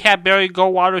 we had Barry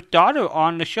Goldwater's daughter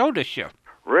on the show this year.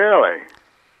 Really?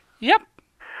 Yep.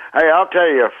 Hey, I'll tell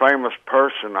you a famous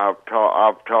person I've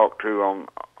talked to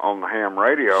on the ham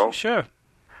radio. Sure.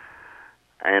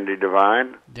 Andy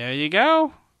Devine. There you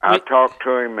go. I talked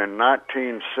to him in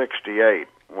 1968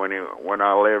 when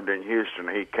I lived in Houston.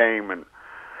 He came and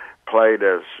played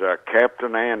as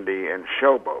Captain Andy in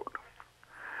Showboat,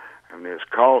 and his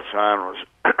call sign was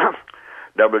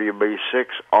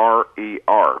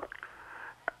WB6RER.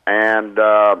 And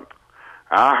I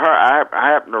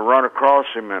happened to run across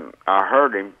him, and I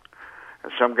heard him.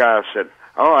 And some guy said,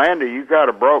 "Oh, Andy, you got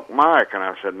a broke mic." And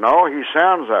I said, "No, he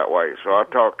sounds that way." So I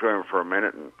talked to him for a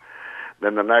minute, and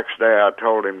then the next day I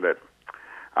told him that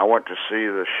I went to see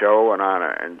the show and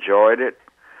I enjoyed it.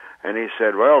 And he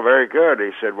said, "Well, very good."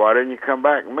 He said, "Why didn't you come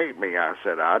back and meet me?" I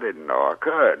said, "I didn't know I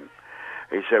could."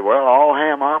 He said, "Well, all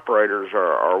ham operators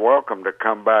are welcome to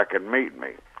come back and meet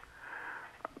me."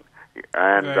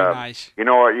 And very nice. You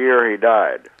know what year he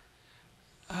died?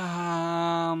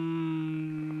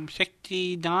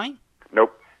 69?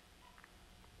 Nope.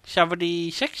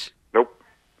 76? Nope.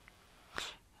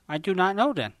 I do not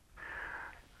know then.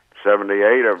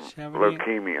 78 of 78.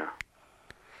 leukemia.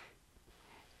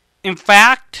 In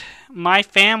fact, my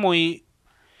family,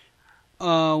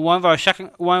 one of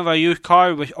our youth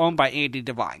cars was owned by Andy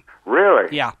Devine.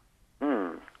 Really? Yeah.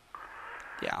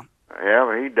 Yeah,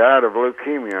 but he died of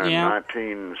leukemia in Yeah.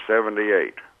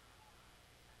 1978.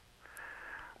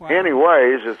 Wow.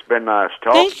 Anyways, it's been nice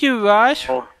talking. Thank you, Russ.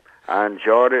 I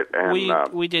enjoyed it, and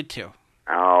We did too.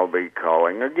 I'll be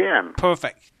calling again.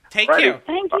 Perfect. Take Righty. care.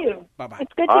 Thank you. Bye-bye.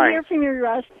 It's good Bye. to hear from you,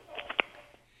 Russ.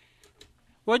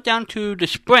 We're down to the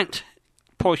sprint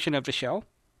portion of the show.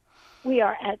 We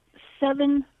are at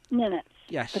 7 minutes.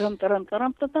 Yes. Dum, dum,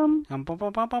 dum, dum, dum,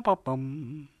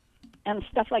 Bum. and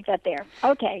stuff like that there.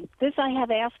 Okay, this I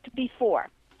have asked before.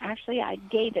 Actually, I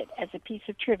gave it as a piece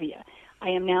of trivia. I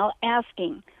am now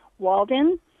asking,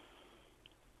 Walden,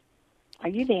 are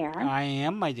you there? I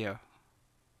am, my dear.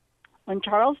 When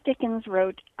Charles Dickens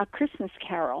wrote A Christmas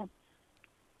Carol,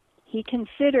 he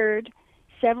considered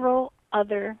several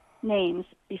other names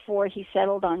before he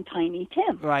settled on Tiny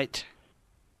Tim. Right.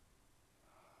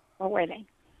 What were they?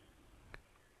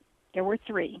 There were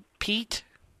 3. Pete.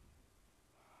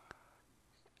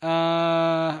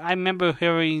 I remember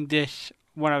hearing this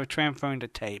when I was transferring the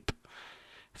tape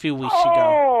a few weeks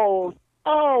ago.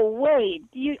 Wait.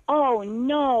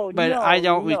 No. But no, I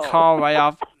don't no. recall right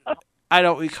off. I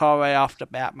don't recall right off the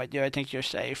bat, my dear. I think you're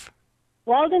safe.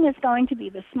 Walden is going to be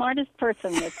the smartest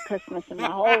person this Christmas in the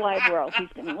whole wide world. He's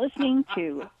been listening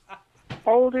to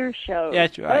older shows.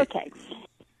 That's right. Okay.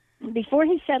 Before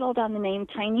he settled on the name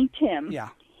Tiny Tim, Yeah.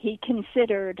 he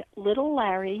considered Little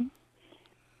Larry,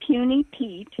 Puny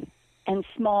Pete, and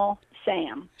Small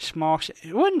Sam.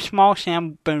 Wouldn't Small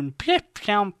Sam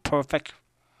sound perfect?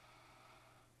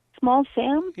 Small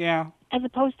Sam? Yeah. As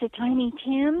opposed to Tiny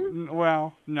Tim?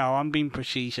 Well, no, I'm being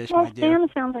facetious, Small my dear. Sam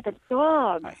sounds like a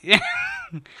dog. Yeah.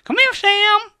 Come here,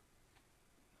 Sam.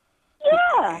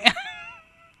 Yeah.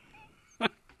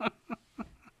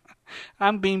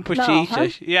 I'm being No,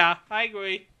 facetious. huh? Yeah, I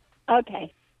agree.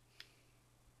 Okay.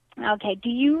 Do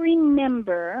you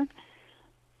remember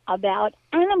about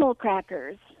animal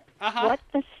crackers? Uh-huh. What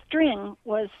the string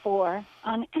was for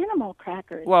on animal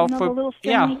crackers? Well, you know for- the little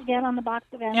string yeah. you get on the box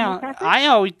of animal Yeah, crackers? I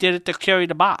always did it to carry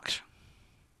the box.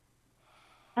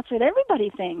 That's what everybody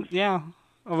thinks. Yeah.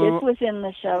 This was in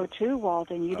the show too,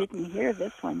 Walden. You didn't hear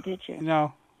this one, did you?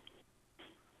 No.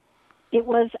 It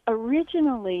was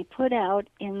originally put out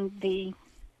in the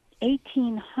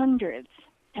 1800s,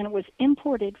 and it was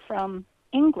imported from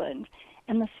England.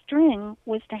 And the string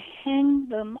was to hang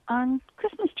them on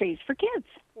Christmas trees for kids.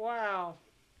 Wow.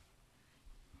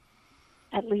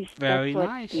 At least Very that's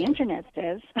what nice. the internet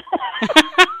says.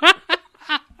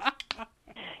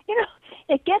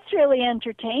 It gets really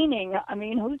entertaining. I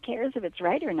mean, who cares if it's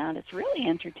right or not? It's really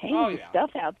entertaining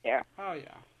stuff out there. Oh,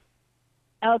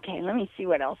 yeah. Okay, let me see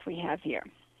what else we have here.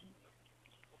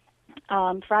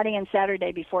 Friday and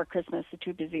Saturday before Christmas, the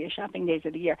 2 busiest shopping days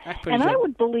of the year. That's pretty And I good.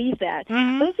 would believe that.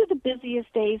 Mhm. Those are the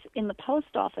busiest days in the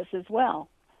post office as well.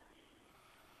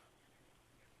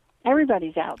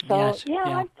 Everybody's out. So, Yes,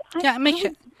 yeah. yeah,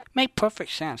 it make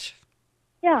perfect sense.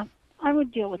 Yeah, I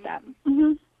would deal with that.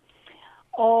 Hmm.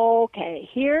 Okay,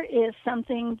 here is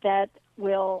something that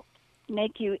will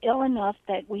make you ill enough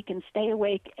that we can stay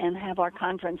awake and have our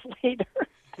conference later.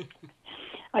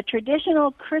 A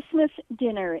traditional Christmas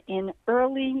dinner in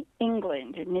early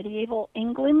England, in medieval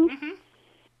England,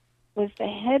 was the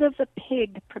head of the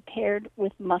pig prepared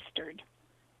with mustard.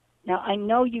 Now, I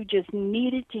know you just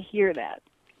needed to hear that.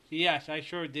 Yes, I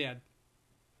sure did.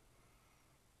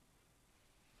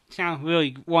 Sounds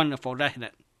really wonderful, doesn't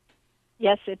it?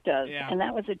 Yes, it does. Yeah. And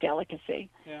that was a delicacy.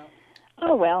 Yeah.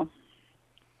 Oh, well.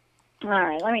 All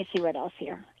right, let me see what else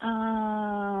here.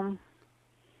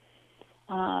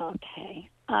 Okay.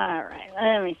 All right,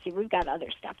 let me see. We've got other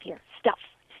stuff here. Stuff.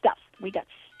 We got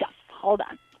stuff. Hold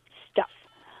on. Stuff.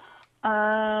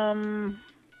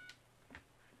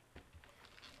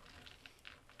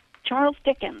 Charles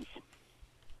Dickens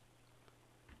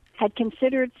had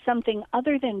considered something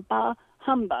other than bah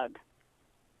humbug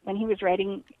when he was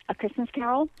writing A Christmas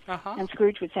Carol, and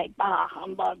Scrooge would say, bah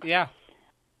humbug. Yeah.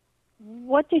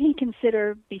 What did he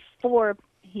consider before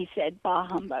he said bah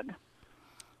humbug?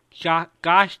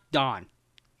 Gosh darn.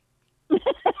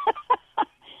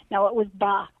 No, it was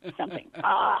bah something.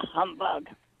 Bah humbug.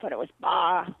 But it was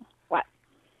bah what?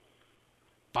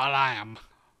 Balaam.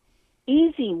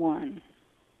 Easy one.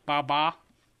 Baba.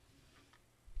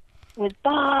 Was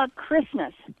bah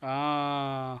Christmas.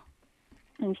 Ah.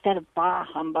 instead of bah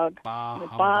humbug. Bah With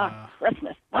humbug. bah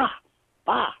Christmas. Bah.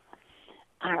 Bah.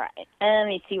 All right. Let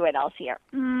me see what else here.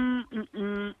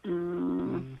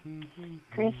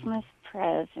 Christmas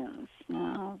presents.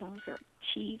 No, those are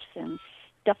chiefs and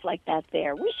stuff like that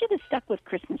there. We should have stuck with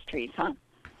Christmas trees, huh?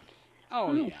 Oh,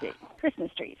 Let me see.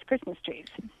 Christmas trees.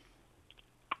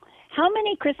 How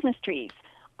many Christmas trees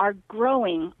are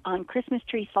growing on Christmas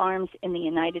tree farms in the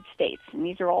United States? And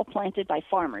these are all planted by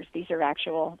farmers. These are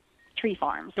actual tree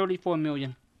farms. 34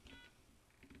 million.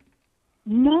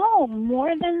 No,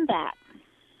 more than that.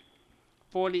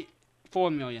 44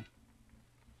 million.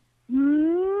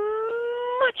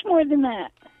 Much more than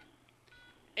that.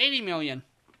 80 million.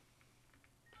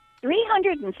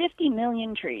 350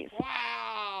 million trees.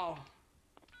 Wow.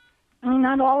 I mean,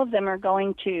 not all of them are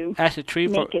going to That's a tree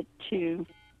make it to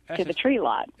the tree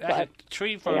lot. That's but a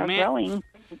tree for they a are man. growing.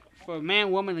 For a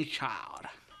man, woman, and child.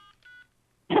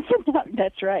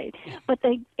 That's right. But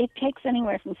it takes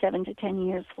anywhere from 7 to 10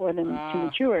 years for them to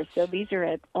mature. So these are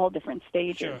at all different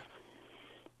stages. Sure.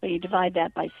 So you divide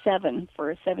that by 7 for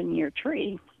a 7-year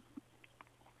tree,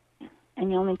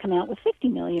 and you only come out with 50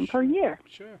 million per year.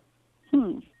 Sure.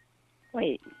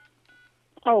 Wait.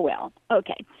 Oh, well.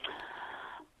 Okay.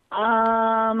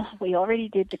 We already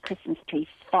did the Christmas tree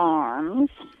farms.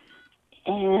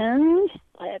 And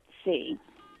let's see.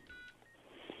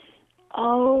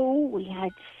 Oh, we had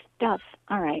stuff.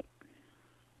 All right.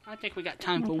 I think we got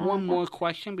time for one more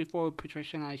question before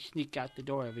Patricia and I sneak out the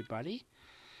door, everybody.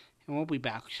 And we'll be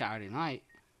back Saturday night.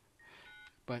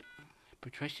 But,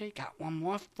 Patricia, got one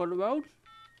more for the road?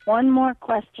 One more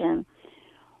question.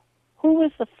 Who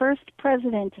was the first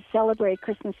president to celebrate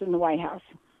Christmas in the White House?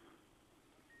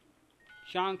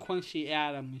 John Quincy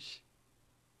Adams.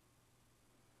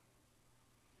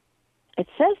 It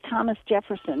says Thomas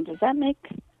Jefferson. Does that make...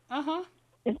 Uh-huh.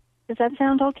 Does that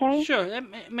sound okay? Sure.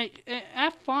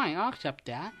 That's fine. I'll accept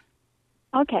that.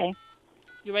 Okay.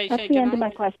 You ready to That's say the goodnight? end of my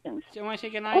questions. Do you want to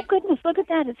say goodnight? Oh, goodness, look at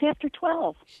that. It's after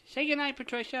 12. Say goodnight,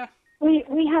 Patricia.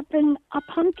 We have been a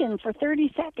pumpkin for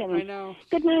 30 seconds. I know.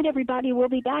 Good night, everybody. We'll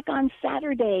be back on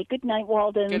Saturday. Good night,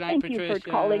 Walden. Good night, Thank Patricia. you for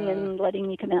calling and letting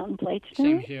me come out and play today.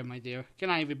 Same here, my dear. Good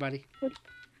night, everybody.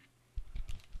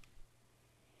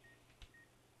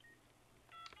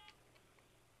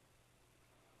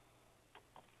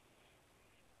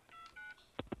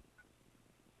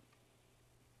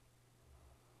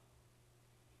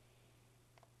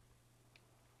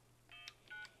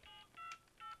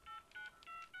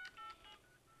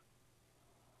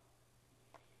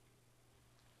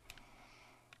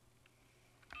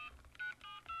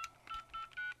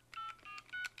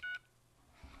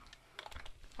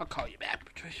 I'll call you back,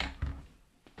 Patricia.